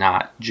is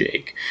not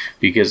Jake.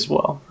 Because,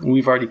 well,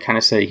 we've already kind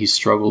of said he's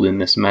struggled in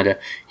this meta.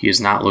 He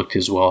has not looked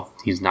as well.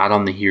 He's not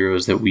on the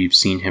heroes that we've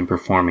seen him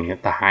performing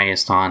at the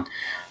highest on.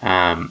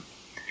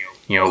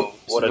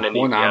 What an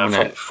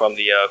enigma from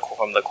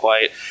the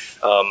quiet,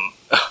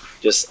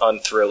 just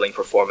unthrilling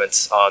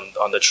performance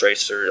on the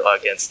Tracer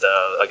against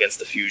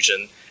the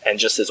Fusion, and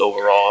just his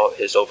overall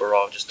just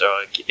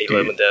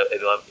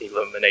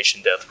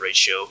elimination death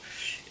ratio.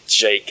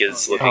 Jake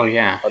is looking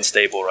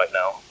unstable right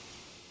now.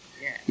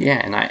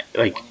 Yeah, and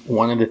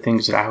one of the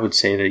things that I would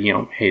say that,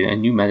 hey, a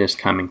new meta is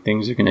coming.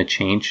 Things are going to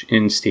change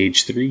in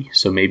Stage 3,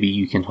 so maybe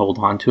you can hold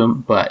on to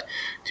them. But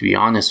to be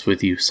honest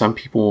with you, some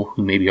people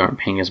who maybe aren't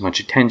paying as much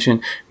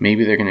attention,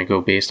 maybe they're going to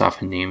go based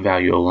off of name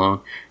value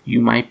alone.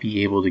 You might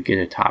be able to get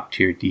a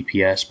top-tier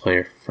DPS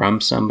player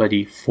from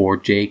somebody for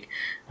Jake.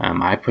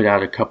 I put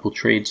out a couple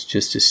trades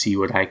just to see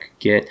what I could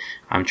get.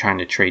 I'm trying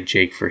to trade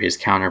Jake for his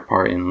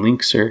counterpart in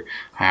Linkser.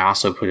 I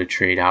also put a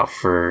trade out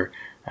for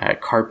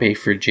Carpe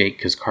for Jake,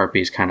 because Carpe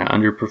is kind of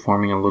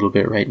underperforming a little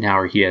bit right now,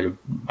 or he did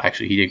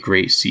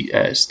great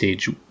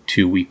stage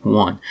 2 week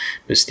 1,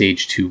 but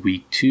stage 2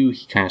 week 2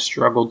 he kind of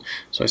struggled.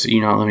 So I said,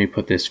 let me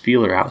put this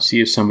feeler out,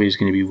 see if somebody's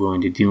going to be willing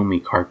to deal me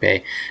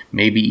Carpe.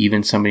 Maybe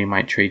even somebody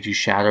might trade you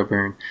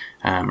Shadowburn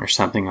or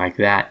something like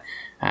that,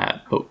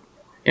 but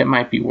it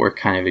might be worth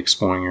kind of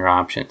exploring your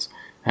options.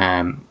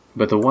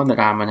 But the one that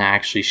I'm going to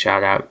actually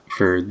shout out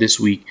for this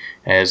week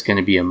is going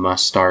to be a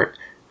must start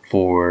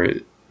for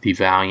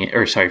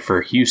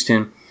for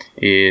Houston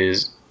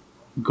is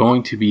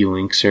going to be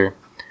Linkser.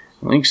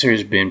 Linkser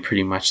has been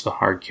pretty much the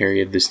hard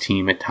carry of this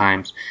team at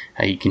times.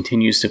 He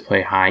continues to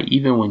play high,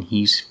 even when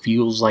he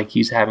feels like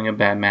he's having a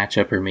bad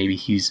matchup, or maybe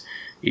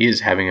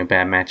is having a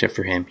bad matchup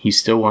for him. He's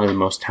still one of the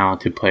most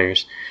talented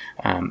players.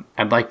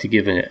 I'd like to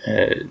give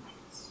a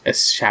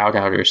shout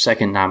out, or a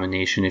second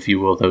nomination, if you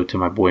will, though, to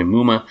my boy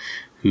Muma,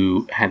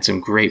 who had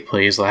some great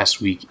plays last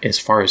week. As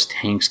far as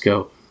tanks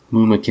go,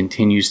 Muma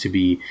continues to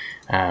be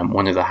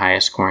one of the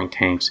highest scoring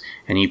tanks,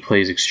 and he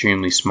plays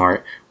extremely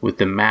smart. With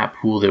the map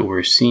pool that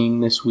we're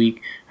seeing this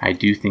week, I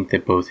do think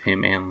that both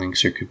him and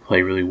Linkser could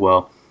play really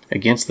well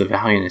against the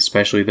Valiant,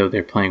 especially though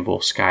they're playing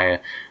Volskaya,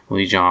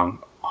 Lijiang,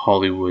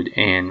 Hollywood,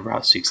 and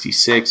Route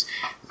 66.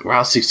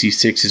 Route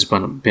 66 has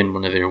been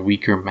one of their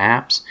weaker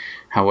maps.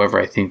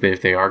 However, I think that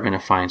if they are going to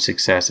find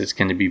success, it's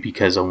going to be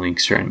because of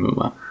Linkser and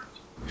Muma.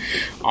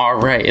 All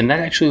right, and that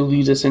actually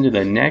leads us into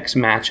the next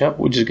matchup,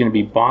 which is going to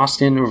be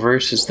Boston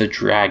versus the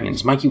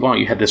Dragons. Mikey, why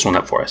don't you head this one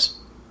up for us?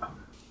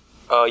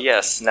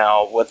 Yes.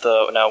 Now with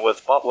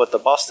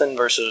the Boston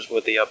versus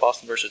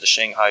the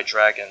Shanghai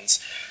Dragons,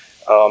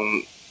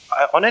 on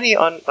any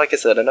other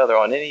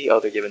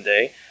given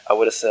day, I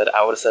would have said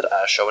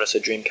Ash, I would have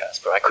said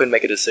Dreamcast, but I couldn't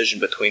make a decision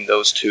between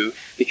those two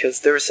because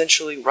they're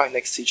essentially right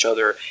next to each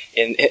other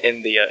in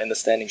the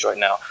standings right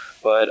now.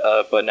 But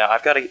now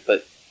I've got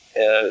to.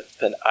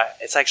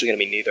 It's actually going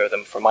to be neither of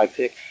them for my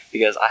pick,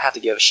 because I have to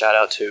give a shout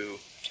out to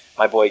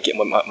my boy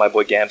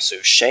Gamsu.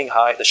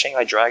 The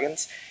Shanghai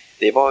Dragons,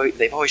 they've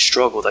always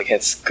struggled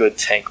against good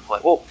tank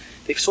play. Well,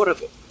 they've sort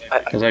of.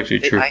 That's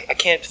actually true. I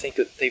can't think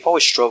that they've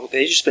always struggled.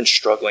 They've just been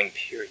struggling,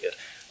 period.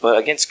 But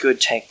against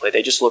good tank play,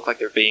 they just look like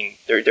they're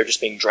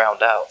just being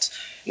drowned out.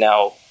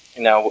 Now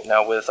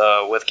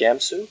with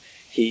Gamsu,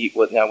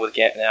 with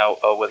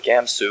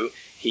Gamsu,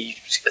 he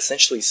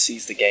essentially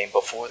sees the game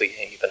before the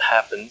game even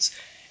happens.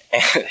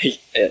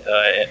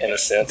 In a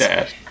sense,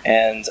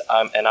 and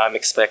I'm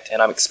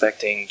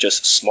expecting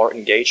just smart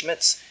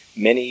engagements,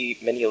 many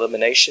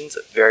eliminations,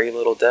 very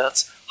little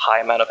deaths, high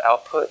amount of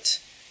output.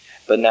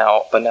 But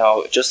now,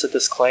 just a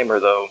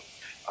disclaimer though,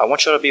 I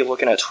want you to be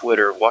looking at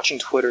Twitter, watching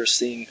Twitter,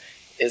 seeing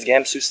is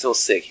Gamsu still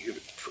sick?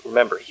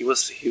 Remember, he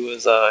was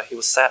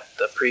sat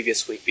the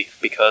previous week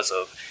because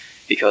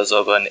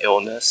of an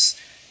illness.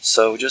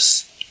 So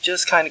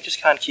just kind of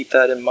keep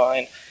that in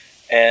mind.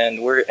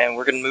 And we're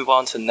gonna move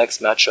on to the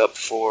next matchup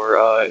for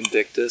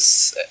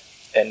Invictus,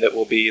 and it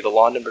will be the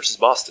London versus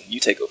Boston. You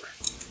take over.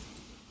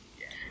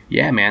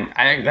 Yeah, man,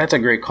 that's a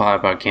great call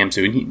about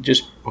Gamsu. And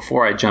just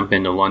before I jump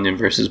into London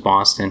versus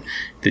Boston,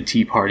 the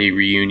Tea Party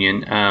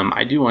reunion,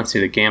 I do want to say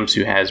that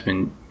Gamsu has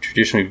been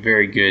traditionally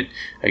very good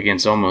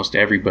against almost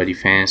everybody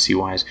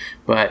fantasy-wise.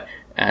 But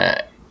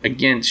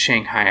against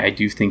Shanghai, I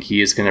do think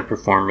he is going to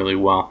perform really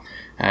well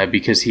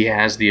because he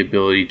has the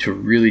ability to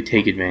really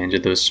take advantage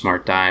of those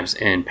smart dives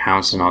and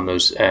pouncing on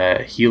those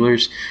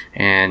healers.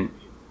 And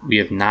we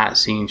have not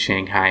seen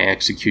Shanghai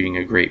executing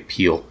a great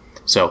peel.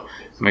 So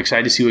I'm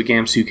excited to see what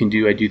Gamsu can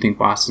do. I do think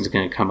Boston's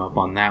going to come up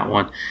on that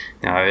one.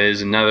 Now, there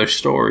is another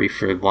story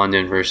for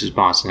London versus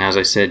Boston. As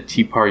I said,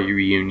 Tea Party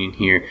reunion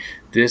here.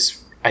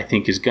 This, I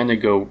think, is going to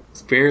go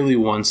fairly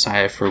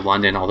one-sided for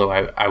London, although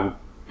I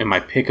in my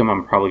pick'em,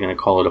 I'm probably going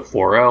to call it a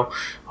 4-0,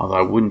 although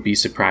I wouldn't be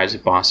surprised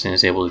if Boston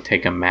is able to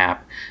take a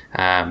map.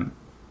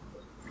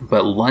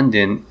 But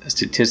London,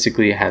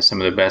 statistically, has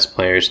some of the best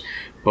players.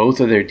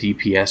 Both of their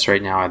DPS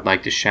right now, I'd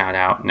like to shout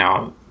out.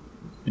 Now,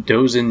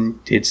 Dozen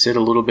did sit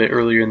a little bit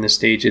earlier in the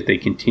stage. If they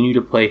continue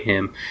to play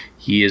him,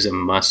 he is a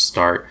must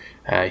start.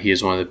 He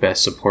is one of the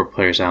best support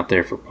players out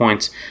there for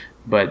points,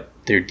 but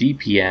their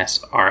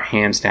DPS are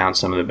hands down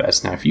some of the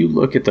best. Now, if you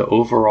look at the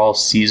overall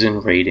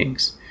season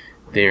ratings,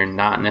 they're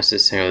not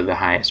necessarily the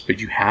highest,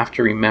 but you have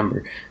to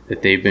remember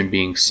that they've been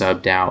being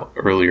subbed out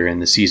earlier in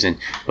the season.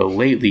 But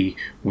lately,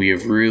 we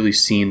have really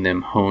seen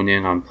them hone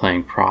in on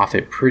playing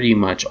Prophet pretty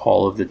much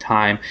all of the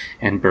time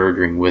and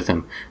Birdring with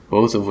him,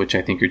 both of which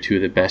I think are two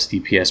of the best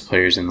DPS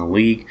players in the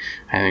league.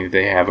 I think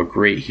they have a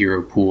great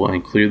hero pool,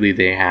 and clearly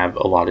they have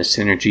a lot of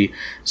synergy.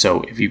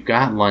 So if you've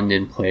got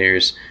London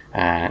players,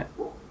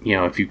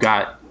 if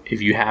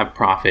you have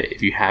Prophet,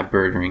 if you have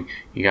Birdring,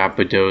 you got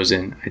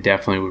Badozen, I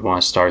definitely would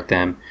want to start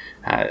them.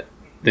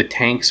 The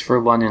tanks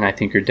for London, I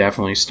think, are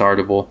definitely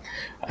startable.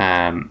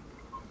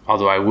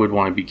 Although I would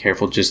want to be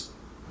careful. Just,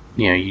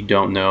 you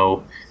don't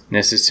know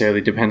necessarily.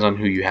 Depends on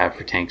who you have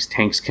for tanks.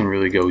 Tanks can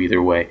really go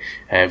either way.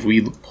 If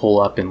we pull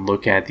up and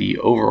look at the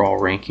overall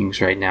rankings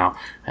right now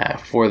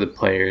for the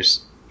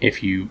players,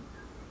 if you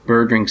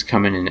Birdring's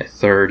coming in at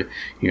 3rd,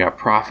 you got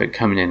Prophet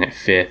coming in at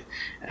 5th,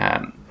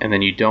 and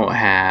then you don't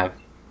have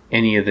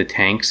any of the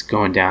tanks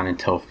going down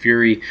until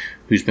Fury,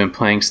 who's been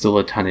playing still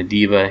a ton of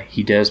D.Va.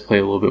 He does play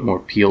a little bit more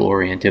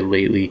peel-oriented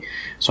lately,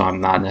 so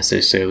I'm not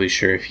necessarily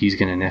sure if he's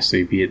going to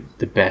necessarily be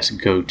the best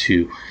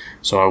go-to.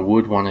 So I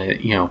would want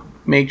to,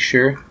 make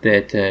sure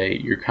that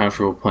you're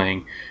comfortable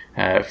playing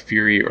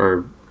Fury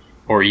or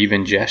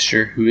even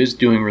Gesture, who is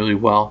doing really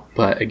well.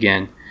 But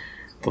again,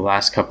 the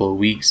last couple of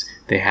weeks,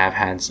 they have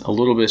had a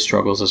little bit of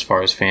struggles as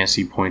far as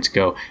fantasy points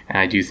go, and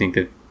I do think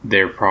that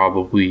they're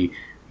probably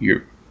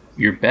your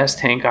best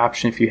tank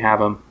option if you have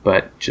them,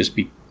 but just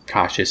be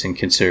cautious and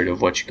considerate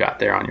of what you got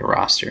there on your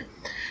roster.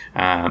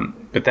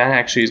 But that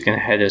actually is going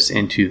to head us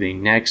into the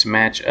next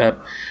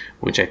matchup,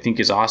 which I think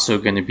is also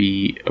going to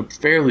be a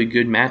fairly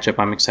good matchup.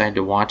 I'm excited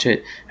to watch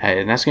it,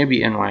 and that's going to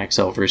be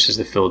NYXL versus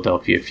the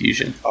Philadelphia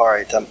Fusion. All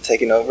right, I'm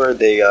taking over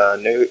the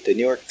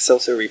New York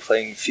Excelsior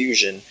replaying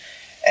Fusion,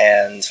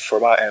 and for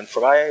my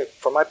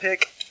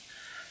pick,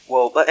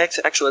 well,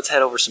 actually let's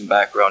head over some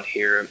background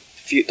here.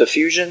 The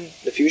Fusion.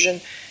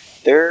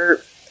 This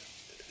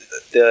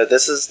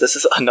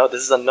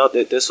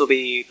will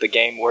be the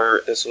game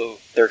where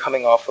they're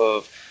coming off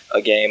of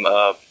a game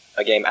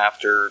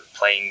after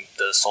playing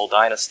the Seoul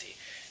Dynasty.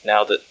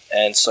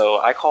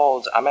 So I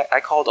called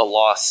a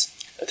loss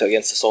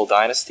against the Seoul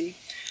Dynasty.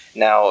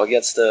 Now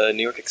against the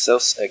New York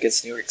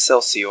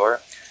Excelsior,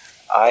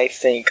 I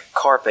think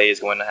Carpe is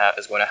going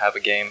to have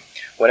a game.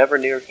 Whenever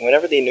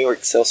the New York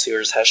Excelsior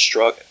has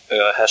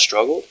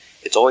struggled,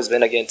 it's always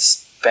been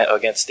against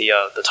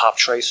the top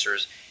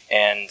tracers,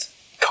 and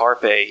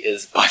Carpe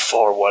is by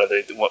far one of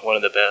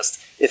the best,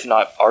 if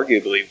not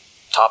arguably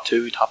top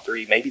 2, top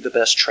 3, maybe the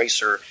best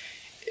tracer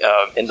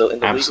in the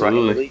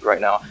league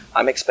right now.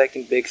 I'm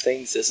expecting big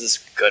things. This is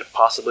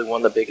possibly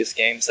one of the biggest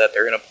games that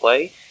they're going to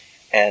play,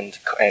 and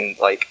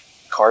like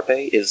Carpe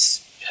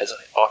is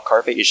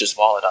just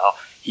volatile.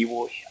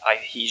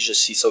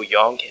 He's so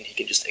young, and he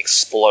can just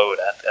explode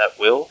at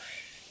will.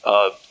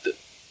 The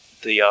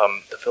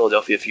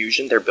Philadelphia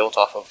Fusion, they're built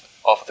off of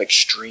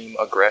extreme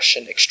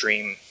aggression,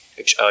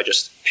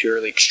 just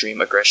purely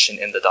extreme aggression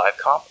in the dive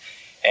comp,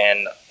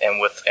 and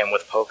with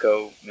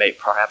Poco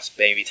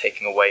maybe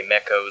taking away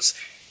Meko's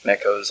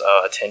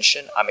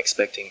attention, I'm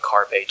expecting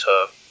Carpe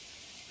to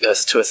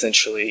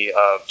essentially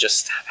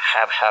just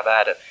have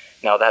at it.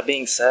 Now that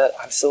being said,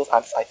 I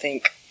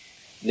think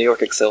New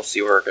York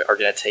Excelsior are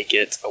going to take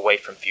it away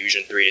from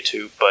Fusion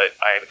 3-2, but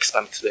I'm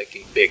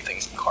expecting big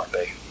things from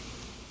Carpe.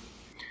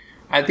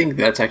 I think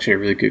that's actually a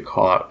really good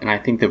call out. And I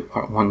think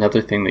that one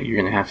other thing that you're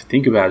going to have to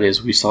think about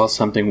is we saw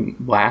something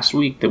last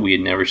week that we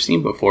had never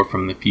seen before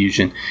from the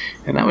Fusion,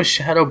 and that was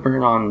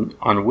Shadowburn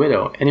on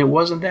Widow, and it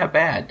wasn't that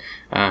bad.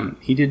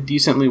 He did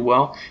decently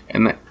well,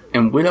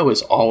 and Widow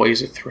is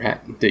always a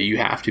threat that you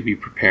have to be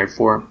prepared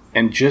for.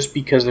 And just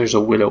because there's a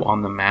Widow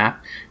on the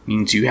map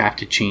means you have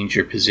to change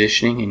your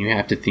positioning and you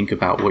have to think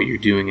about what you're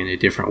doing in a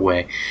different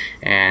way.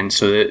 And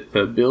so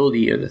the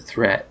ability of the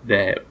threat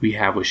that we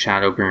have with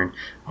Shadowburn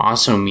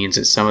also means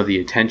that some of the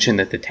attention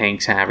that the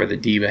tanks have or the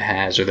D.Va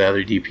has or the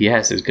other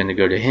DPS is going to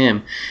go to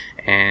him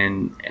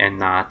and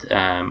not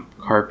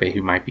Carpe,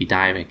 who might be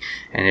diving.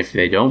 And if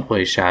they don't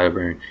play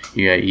Shadowburn,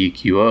 you got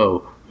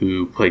EQO,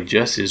 who played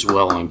just as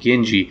well on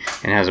Genji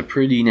and has a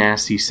pretty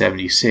nasty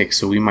 76,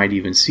 so we might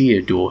even see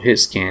a dual hit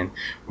scan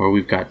where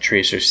we've got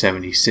Tracer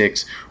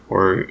 76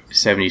 or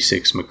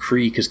 76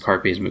 McCree, because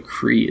Carpe's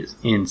McCree is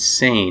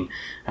insane.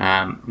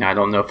 Now, I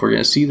don't know if we're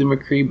going to see the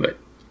McCree, but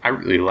I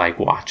really like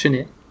watching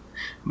it.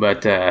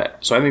 But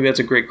so I think that's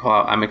a great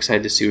call. I'm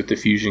excited to see what the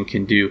Fusion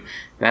can do.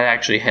 That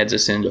actually heads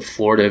us into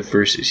Florida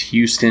versus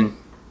Houston.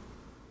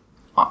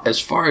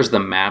 As far as the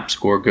map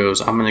score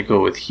goes, I'm going to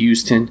go with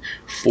Houston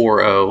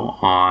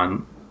 4-0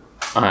 on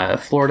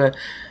Florida.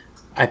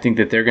 I think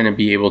that they're going to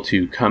be able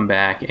to come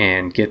back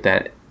and get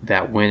that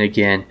win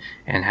again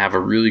and have a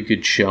really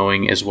good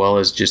showing, as well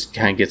as just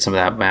kind of get some of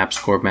that map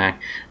score back.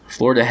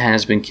 Florida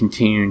has been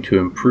continuing to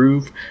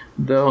improve,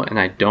 though, and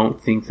I don't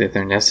think that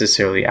they're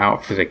necessarily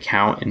out for the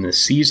count in the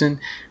season.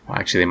 Well,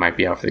 actually, they might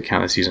be out for the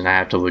count of the season. I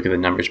have to look at the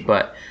numbers,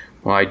 but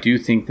well, I do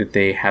think that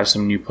they have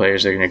some new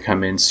players that are going to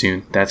come in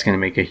soon. That's going to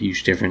make a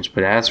huge difference.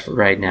 But as for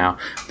right now,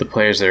 the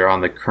players that are on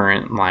the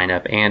current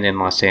lineup and in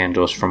Los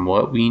Angeles, from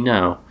what we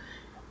know,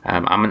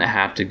 I'm going to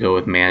have to go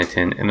with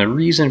Manhattan. And the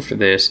reason for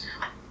this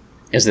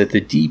is that the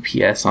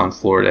DPS on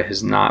Florida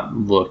has not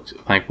looked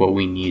like what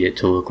we need it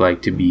to look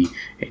like to be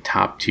a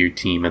top-tier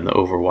team in the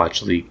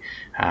Overwatch League.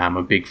 I'm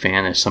a big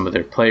fan of some of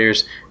their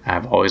players.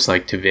 I've always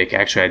liked Tavik.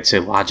 Actually, I'd say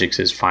Logix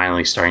is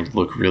finally starting to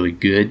look really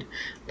good,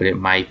 but it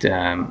might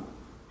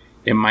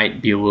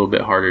be a little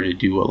bit harder to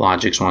do what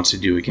Logix wants to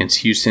do against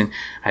Houston.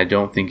 I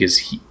don't think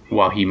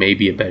while he may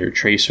be a better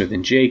tracer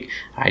than Jake,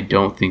 I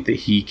don't think that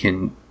he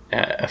can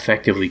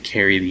effectively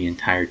carry the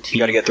entire team.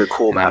 You got to get through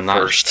cool map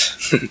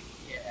first.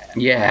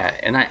 Yeah,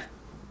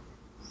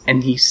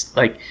 and he's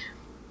like,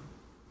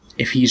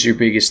 if he's your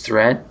biggest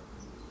threat,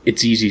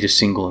 it's easy to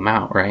single him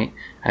out, right?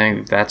 I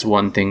think that's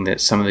one thing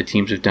that some of the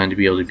teams have done to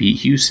be able to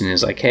beat Houston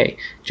is like, hey,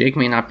 Jake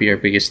may not be our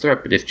biggest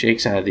threat, but if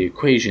Jake's out of the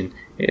equation,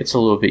 it's a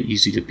little bit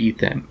easier to beat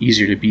them.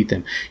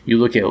 You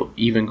look at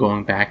even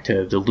going back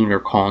to the Lunar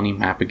Colony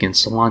map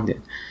against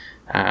London.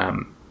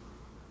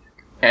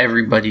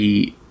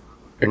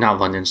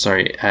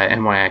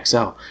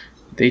 NYXL,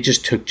 they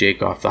just took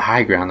Jake off the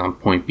high ground on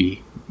point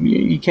B.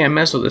 You can't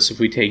mess with us if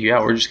we take you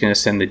out. We're just going to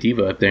send the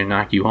D.Va up there and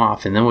knock you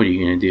off, and then what are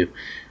you going to do?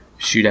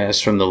 Shoot at us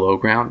from the low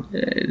ground?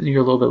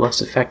 You're a little bit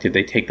less effective.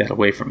 They take that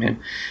away from him.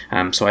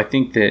 So I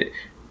think that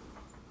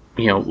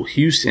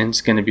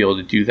Houston's going to be able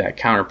to do that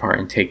counterpart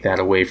and take that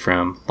away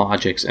from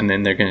Logix, and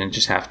then they're going to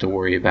just have to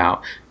worry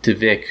about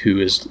Tavik, who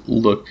has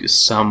looked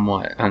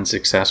somewhat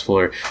unsuccessful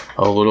or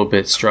a little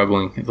bit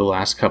struggling the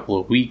last couple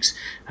of weeks.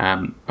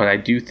 But I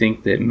do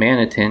think that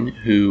Manhattan,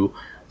 who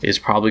is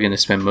probably going to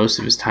spend most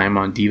of his time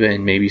on D.Va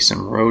and maybe some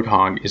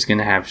Roadhog, is going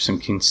to have some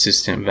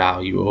consistent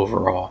value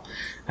overall.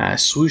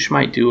 Swoosh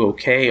might do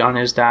okay on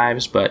his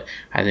dives, but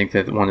I think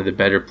that one of the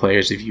better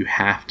players, if you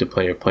have to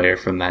play a player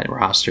from that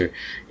roster,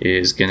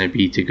 is going to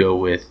be to go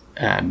with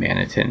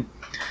Manhattan.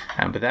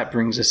 But that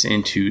brings us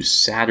into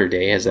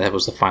Saturday, as that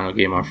was the final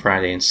game on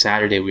Friday. And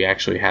Saturday, we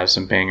actually have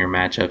some banger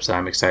matchups that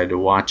I'm excited to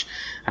watch.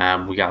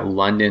 We got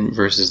London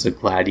versus the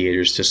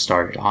Gladiators to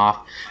start it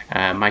off.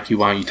 Mikey,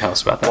 why don't you tell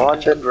us about that?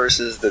 London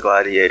versus the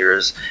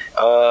Gladiators.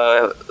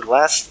 During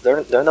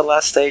the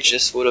last stage,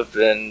 this would have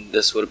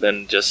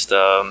been just.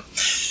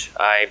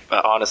 I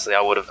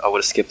would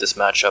have skipped this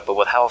matchup, but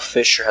with how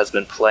Fisher has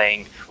been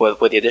playing,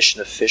 with the addition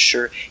of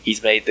Fisher,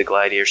 he's made the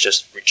Gladiators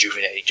just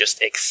rejuvenating,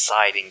 just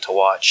exciting to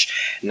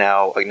watch.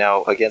 Now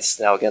against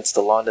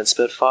the London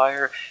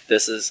Spitfire,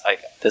 this is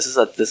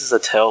a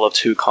tale of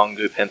two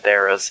Kongu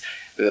Pantheras,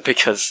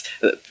 because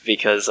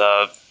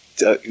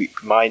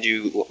mind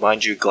you,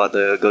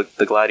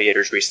 the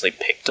Gladiators recently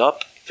picked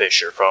up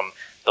Fisher from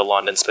the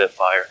London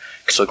Spitfire.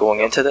 So going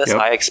into this, yep.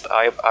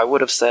 I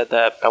would have said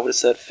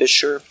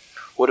Fisher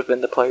would have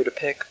been the player to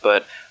pick,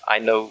 but I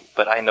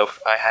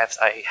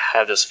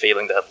have this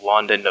feeling that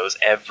London knows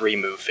every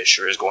move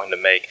Fisher is going to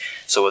make.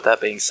 So with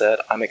that being said,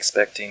 I'm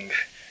expecting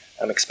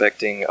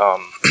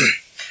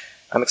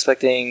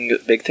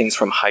big things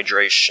from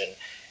Hydration.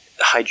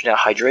 Now,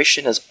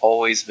 Hydration has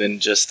always been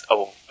just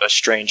a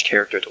strange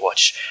character to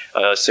watch.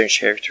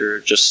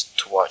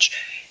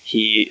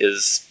 He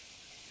is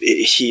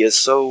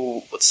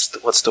so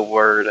what's the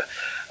word?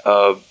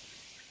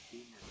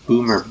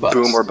 Boomer bust.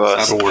 Boomer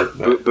bust.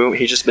 Boom.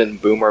 He's just been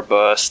boomer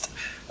bust,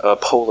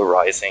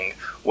 polarizing.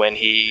 When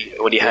he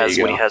has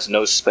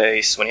no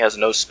space. When he has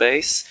a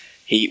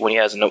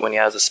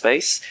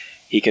space,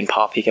 he can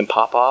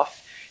pop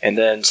off, and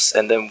then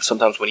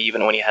sometimes when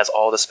he has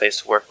all the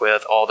space to work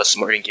with, all the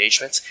smart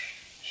engagements,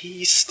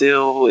 he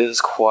still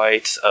is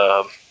quite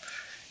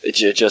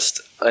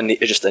just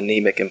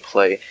anemic in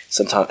play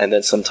sometimes. And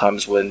then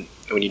sometimes when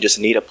you just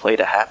need a play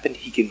to happen,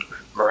 he can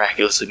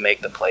miraculously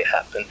make the play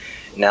happen.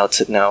 Now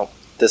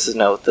this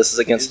is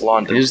against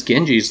London. His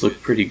Genjis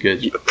look pretty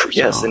good.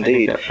 Yes,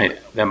 indeed.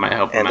 That might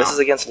help him and out. this is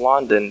against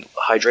London.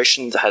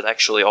 Hydration has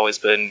actually always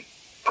been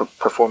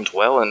performed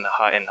well in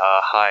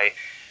high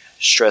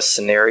stress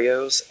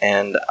scenarios,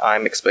 and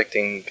I'm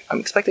expecting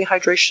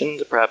Hydration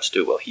to perhaps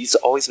do well. He's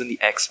always been the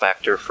X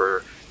factor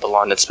for the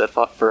London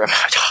Spitfire, for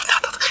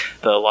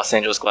the Los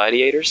Angeles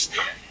Gladiators.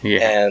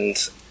 Yeah. And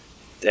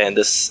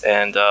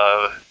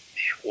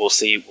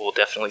we'll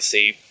definitely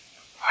see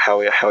how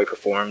he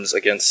performs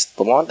against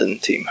the London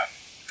team.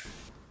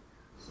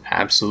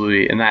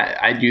 Absolutely, and that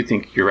I do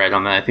think you're right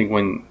on that. I think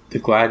when the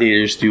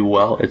Gladiators do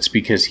well, it's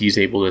because he's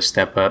able to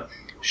step up.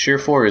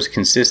 Surefour is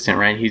consistent,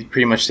 right? He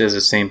pretty much does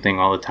the same thing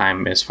all the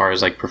time as far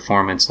as like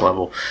performance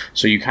level.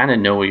 So you kind of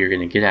know what you're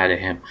going to get out of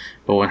him.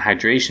 But when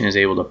Hydration is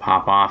able to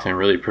pop off and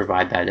really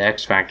provide that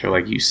X factor,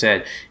 like you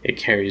said, it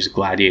carries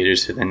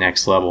Gladiators to the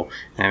next level.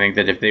 And I think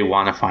that if they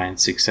want to find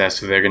success,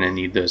 they're going to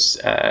need those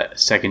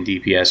second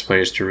DPS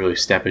players to really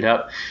step it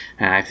up.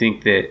 And I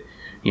think that,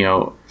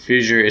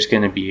 Fissure is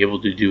going to be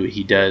able to do what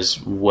he does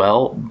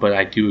well, but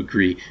I do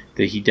agree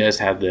that he does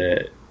have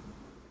the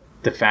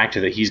factor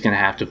that he's going to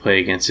have to play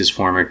against his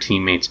former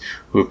teammates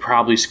who have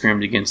probably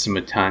scrimmed against him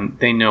a ton.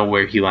 They know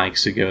where he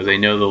likes to go. They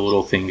know the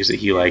little things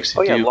that he likes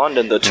to do. Oh, yeah,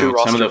 London, the two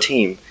roster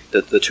team.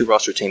 The two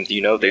roster teams,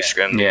 they've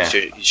scrimmed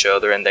each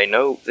other, and they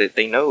know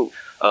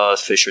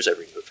Fissure's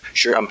every move.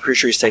 Sure, I'm pretty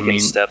sure he's taking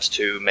steps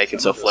to make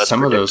himself less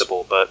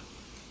predictable, but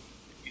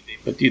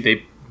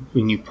dude,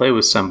 when you play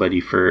with somebody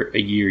for a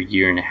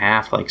year and a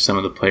half, like some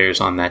of the players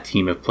on that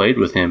team have played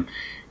with him,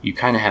 you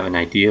kind of have an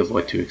idea of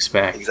what to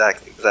expect.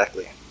 Exactly.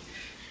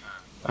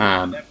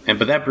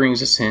 But that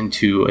brings us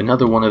into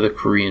another one of the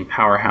Korean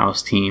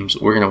powerhouse teams.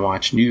 We're going to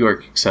watch New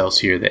York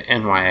Excelsior, the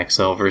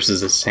NYXL,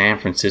 versus the San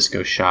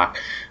Francisco Shock.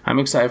 I'm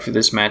excited for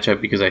this matchup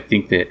because I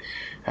think that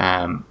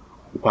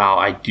while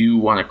I do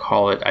want to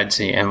call it, I'd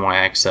say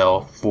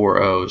NYXL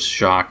 4-0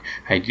 Shock,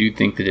 I do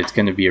think that it's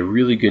going to be a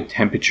really good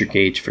temperature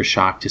gauge for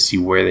Shock to see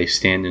where they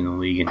stand in the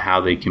league and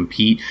how they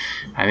compete.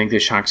 I think the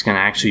Shock's going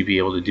to actually be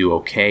able to do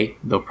okay.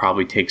 They'll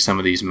probably take some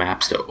of these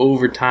maps to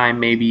overtime,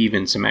 maybe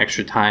even some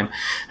extra time.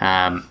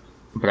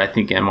 But I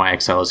think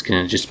NYXL is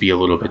going to just be a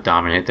little bit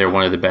dominant. They're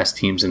one of the best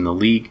teams in the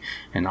league.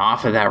 And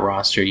off of that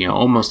roster,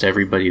 almost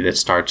everybody that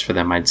starts for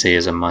them, I'd say,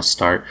 is a must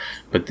start.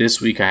 But this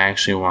week, I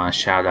actually want to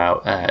shout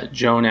out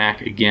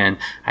JJoNak again.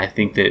 I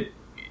think that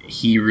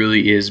he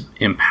really is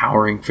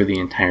empowering for the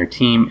entire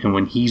team. And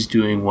when he's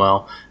doing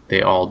well,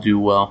 they all do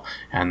well.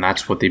 And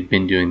that's what they've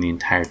been doing the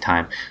entire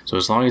time. So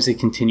as long as they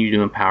continue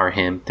to empower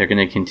him, they're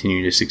going to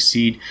continue to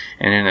succeed.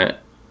 And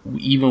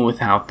even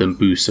without the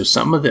boost. So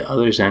some of the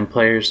other Zen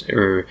players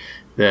or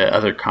the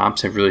other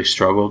comps have really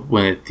struggled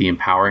with the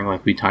empowering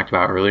like we talked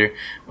about earlier.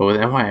 But with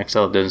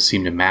NYXL, it doesn't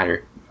seem to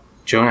matter.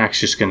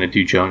 JJonak's just going to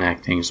do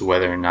JJoNak things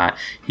whether or not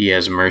he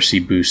has Mercy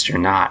boost or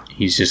not.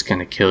 He's just going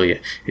to kill you.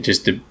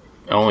 The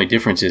only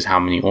difference is how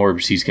many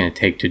orbs he's going to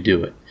take to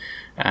do it.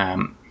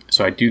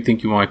 So I do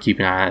think you want to keep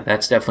an eye on that.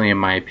 That's definitely, in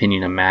my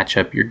opinion, a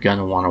matchup you're going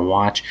to want to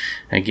watch.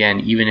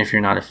 Again, even if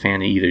you're not a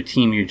fan of either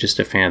team, you're just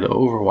a fan of the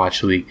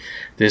Overwatch League,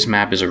 this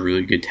map is a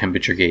really good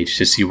temperature gauge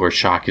to see where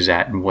Shock is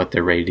at and what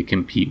they're ready to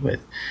compete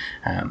with.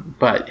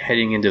 But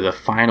heading into the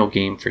final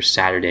game for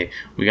Saturday,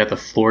 we got the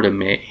Florida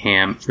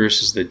Mayhem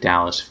versus the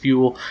Dallas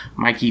Fuel.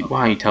 Mikey,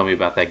 why don't you tell me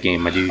about that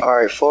game, my dude? All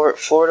right,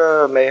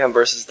 Florida Mayhem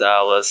versus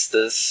Dallas.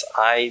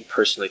 I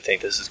personally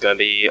think this is going to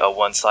be a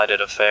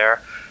one-sided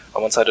affair.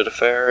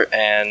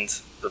 And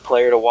the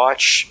player to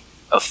watch,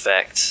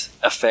 Effect.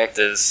 Effect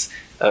is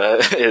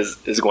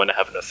going to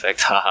have an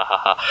effect.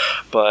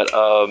 But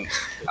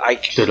I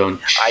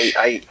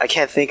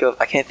can't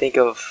think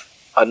of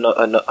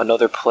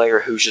another player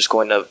who's just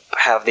going to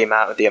have the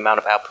amount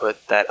of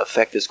output that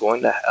Effect is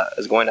going to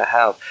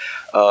have.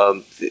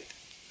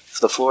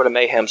 The Florida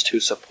Mayhem's two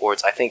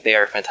supports, I think they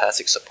are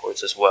fantastic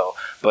supports as well.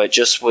 But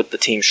just with the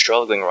team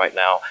struggling right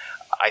now,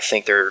 I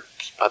think their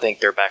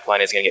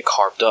backline is going to get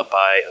carved up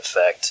by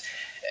Effect,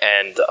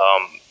 and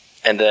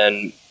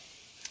then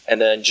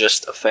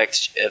just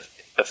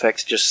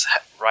Effect just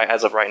right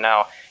as of right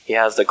now, he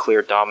has the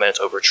clear dominance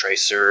over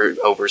Tracer,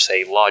 over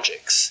say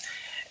Logix,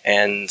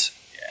 and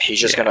he's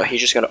just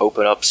gonna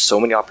open up so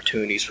many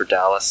opportunities for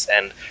Dallas,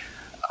 and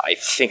I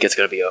think it's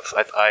gonna be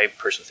I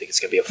personally think it's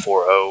gonna be a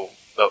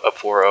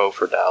 4-0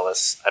 for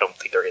Dallas. I don't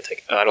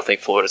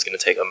think Florida's gonna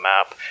take a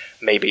map.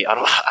 Maybe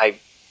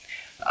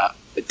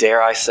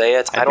dare I say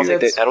it? I don't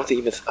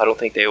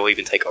think they will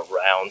even take a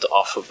round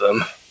off of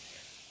them.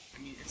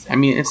 I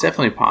mean, it's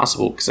definitely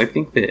possible because I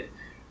think that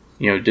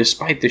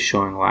despite the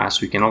showing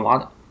last week, and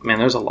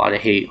there's a lot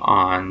of hate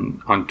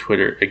on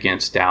Twitter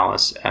against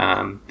Dallas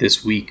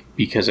this week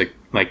because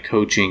like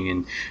coaching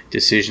and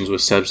decisions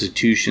with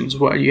substitutions.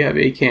 Why do you have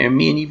AKM?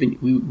 Me and even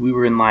we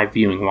were in live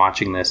viewing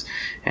watching this,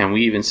 and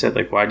we even said,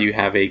 like, why do you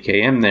have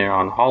AKM there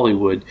on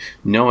Hollywood,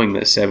 knowing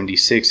that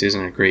 76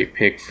 isn't a great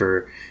pick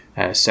for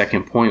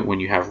second point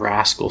when you have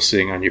Rascal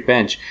sitting on your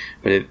bench?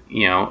 But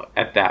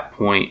at that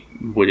point,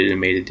 would it have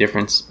made a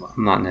difference?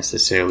 I'm not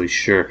necessarily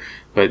sure.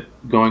 But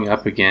going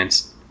up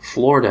against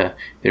Florida,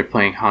 they're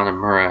playing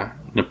Hanamura,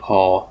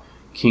 Nepal,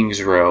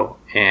 Kings Row,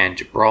 and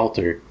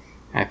Gibraltar.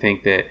 I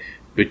think that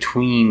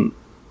between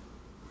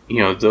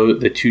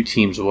the two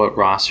teams, what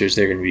rosters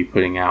they're going to be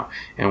putting out,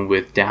 and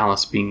with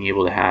Dallas being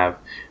able to have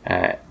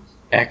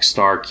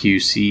X-Star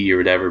QC or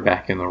whatever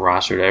back in the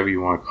roster, whatever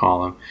you want to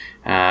call them,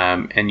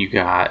 and you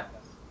got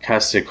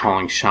Custa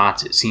calling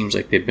shots, it seems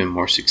like they've been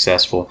more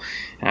successful.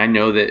 And I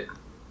know that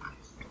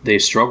they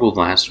struggled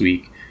last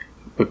week,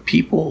 but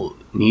people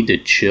need to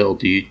chill,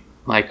 dude.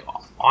 Like,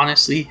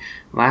 honestly,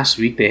 last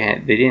week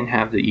they didn't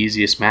have the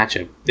easiest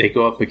matchup. They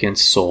go up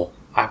against Seoul.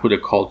 I would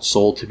have called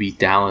Seoul to beat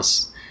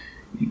Dallas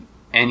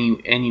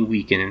any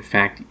week, and in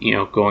fact,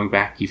 going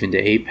back even to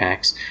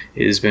Apex,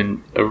 it has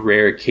been a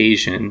rare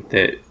occasion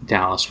that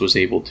Dallas was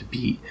able to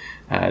beat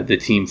the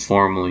team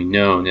formerly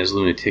known as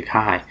Lunatic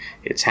High.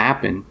 It's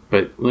happened,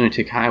 but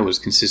Lunatic High was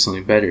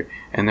consistently better,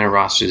 and their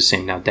roster is the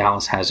same. Now,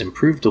 Dallas has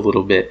improved a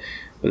little bit,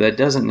 but that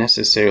doesn't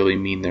necessarily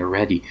mean they're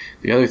ready.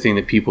 The other thing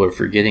that people are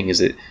forgetting is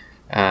that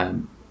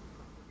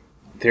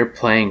they're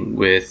playing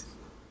with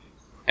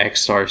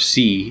X-Star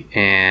C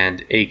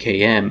and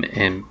AKM,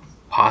 and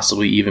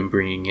possibly even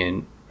bringing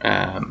in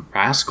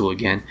Rascal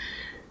again.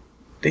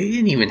 They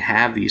didn't even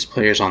have these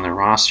players on their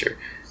roster.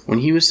 When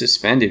he was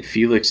suspended,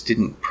 Felix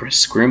didn't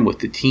scrim with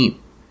the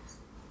team.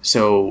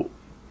 So,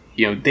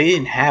 they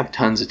didn't have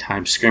tons of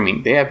time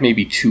scrimming. They have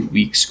maybe 2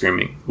 weeks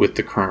scrimming with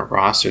the current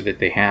roster that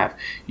they have.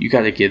 You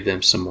got to give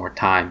them some more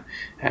time.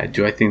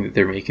 Do I think that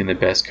they're making the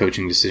best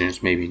coaching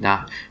decisions? Maybe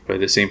not. But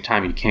at the same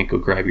time, you can't go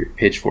grab your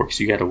pitchforks.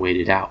 You got to wait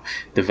it out.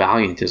 The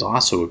Valiant is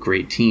also a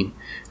great team.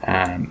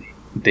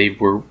 They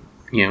were,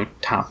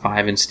 top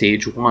 5 in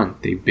stage 1.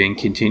 They've been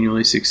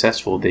continually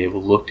successful. They've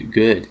looked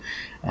good.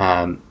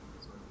 And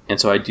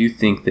so I do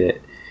think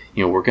that,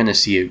 we're going to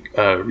see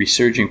a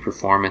resurging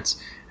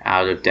performance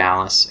out of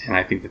Dallas, and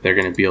I think that they're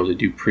going to be able to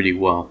do pretty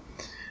well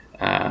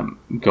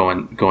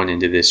going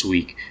into this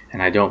week.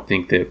 And I don't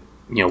think that,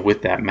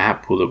 with that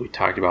map pool that we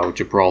talked about with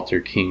Gibraltar,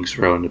 Kings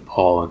Row,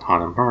 Nepal, and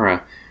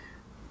Hanamura,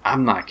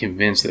 I'm not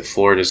convinced that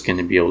Florida's going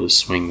to be able to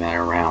swing that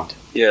around.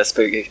 Yeah,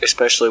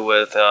 especially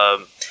with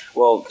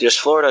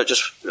just Florida,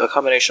 just a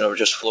combination of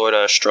just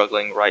Florida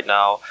struggling right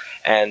now,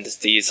 and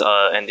these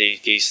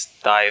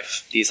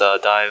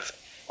dive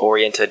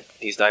oriented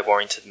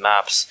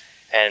maps,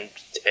 and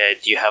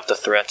you have the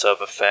threat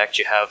of effect.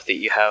 You have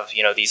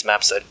these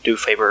maps that do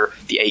favor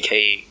the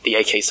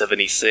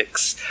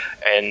AK-76,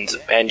 and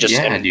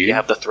you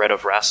have the threat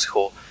of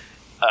Rascal.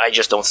 I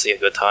just don't see a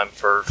good time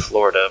for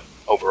Florida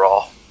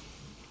overall.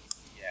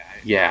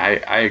 Yeah,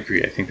 I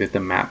agree. I think that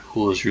the map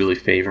pool is really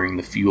favoring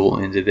the fuel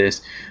into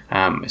this,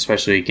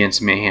 especially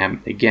against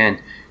Mayhem.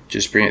 Again,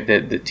 just bring it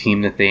that the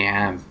team that they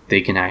have,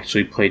 they can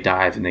actually play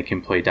dive, and they can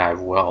play dive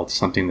well. It's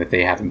something that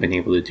they haven't been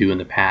able to do in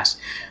the past.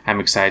 I'm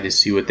excited to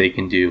see what they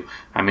can do.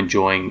 I'm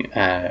enjoying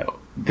the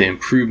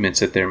improvements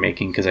that they're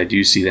making, because I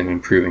do see them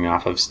improving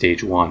off of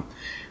stage 1.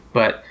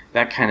 But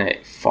that kind of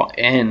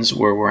ends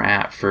where we're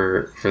at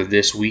for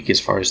this week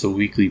as far as the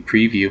weekly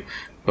preview.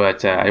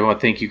 But I want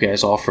to thank you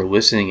guys all for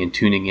listening and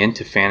tuning in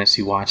to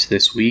Fantasy Watch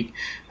this week.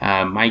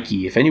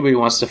 Mikey, if anybody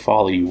wants to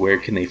follow you, where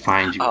can they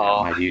find you?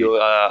 My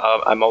dude?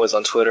 I'm always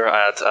on Twitter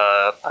at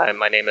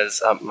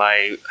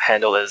my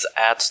handle is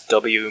at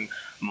WMike,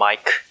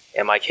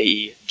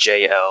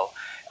 MIKEJL.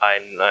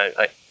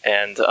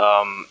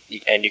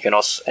 And you can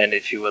also, and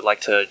if you would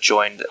like to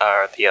join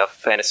the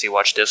Fantasy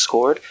Watch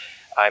Discord,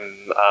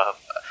 I'm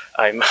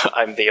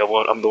the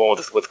one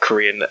with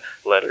Korean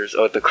letters,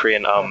 or the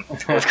Korean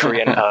with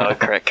Korean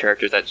correct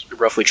characters that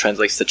roughly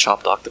translates to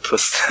chopped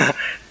octopus.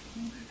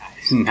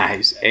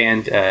 Nice.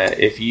 And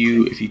if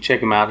you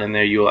check him out in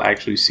there, you'll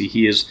actually see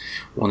he is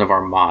one of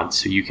our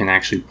mods, so you can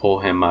actually pull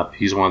him up.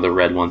 He's one of the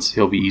red ones.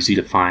 He'll be easy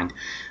to find.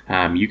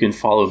 You can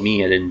follow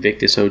me at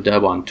Invictus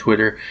ODub on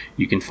Twitter.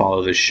 You can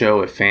follow the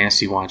show at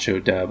Fantasy Watch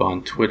ODub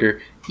on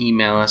Twitter.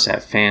 Email us at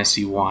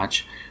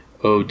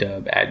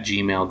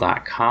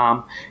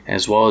fantasywatchodub@gmail.com,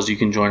 as well as you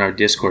can join our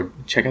Discord.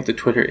 Check out the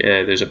Twitter.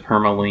 There's a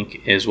perma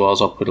link, as well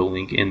as I'll put a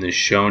link in the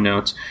show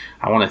notes.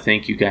 I want to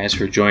thank you guys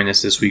for joining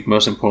us this week.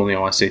 Most importantly, I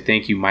want to say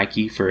thank you,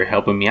 Mikey, for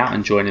helping me out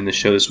and joining the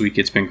show this week.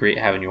 It's been great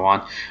having you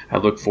on. I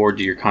look forward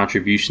to your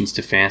contributions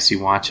to Fantasy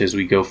Watch as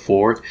we go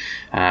forward,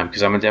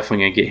 because I'm definitely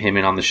going to get him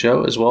in on the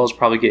show, as well as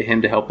probably get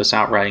him to help us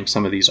out writing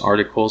some of these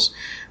articles.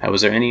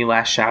 Was there any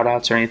last shout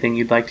outs or anything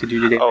you'd like to do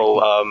today?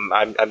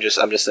 I'm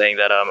just saying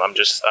that I'm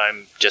just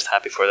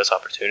happy for this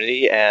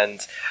opportunity,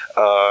 and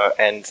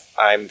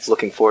I'm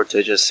looking forward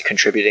to just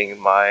contributing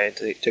my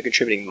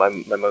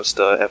most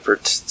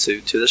effort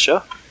to the show.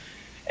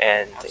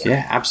 And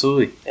yeah,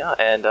 absolutely. Yeah,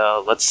 and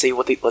let's see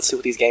what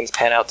these games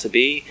pan out to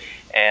be,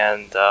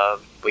 and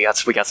we got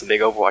some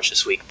big Overwatch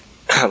this week.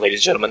 ladies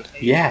and gentlemen.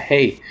 Yeah,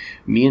 hey,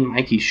 me and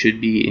Mikey should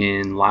be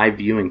in live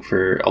viewing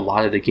for a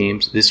lot of the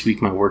games. This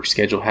week my work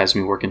schedule has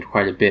me working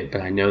quite a bit,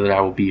 but I know that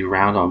I will be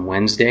around on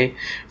Wednesday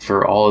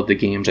for all of the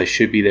games. I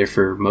should be there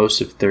for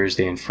most of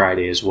Thursday and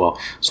Friday as well.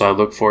 So I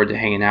look forward to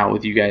hanging out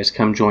with you guys.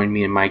 Come join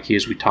me and Mikey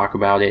as we talk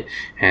about it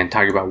and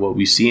talk about what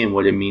we see and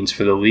what it means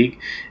for the league.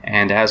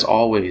 And as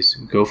always,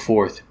 go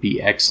forth,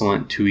 be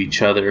excellent to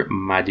each other,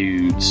 my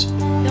dudes.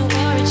 Don't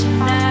worry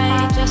tonight.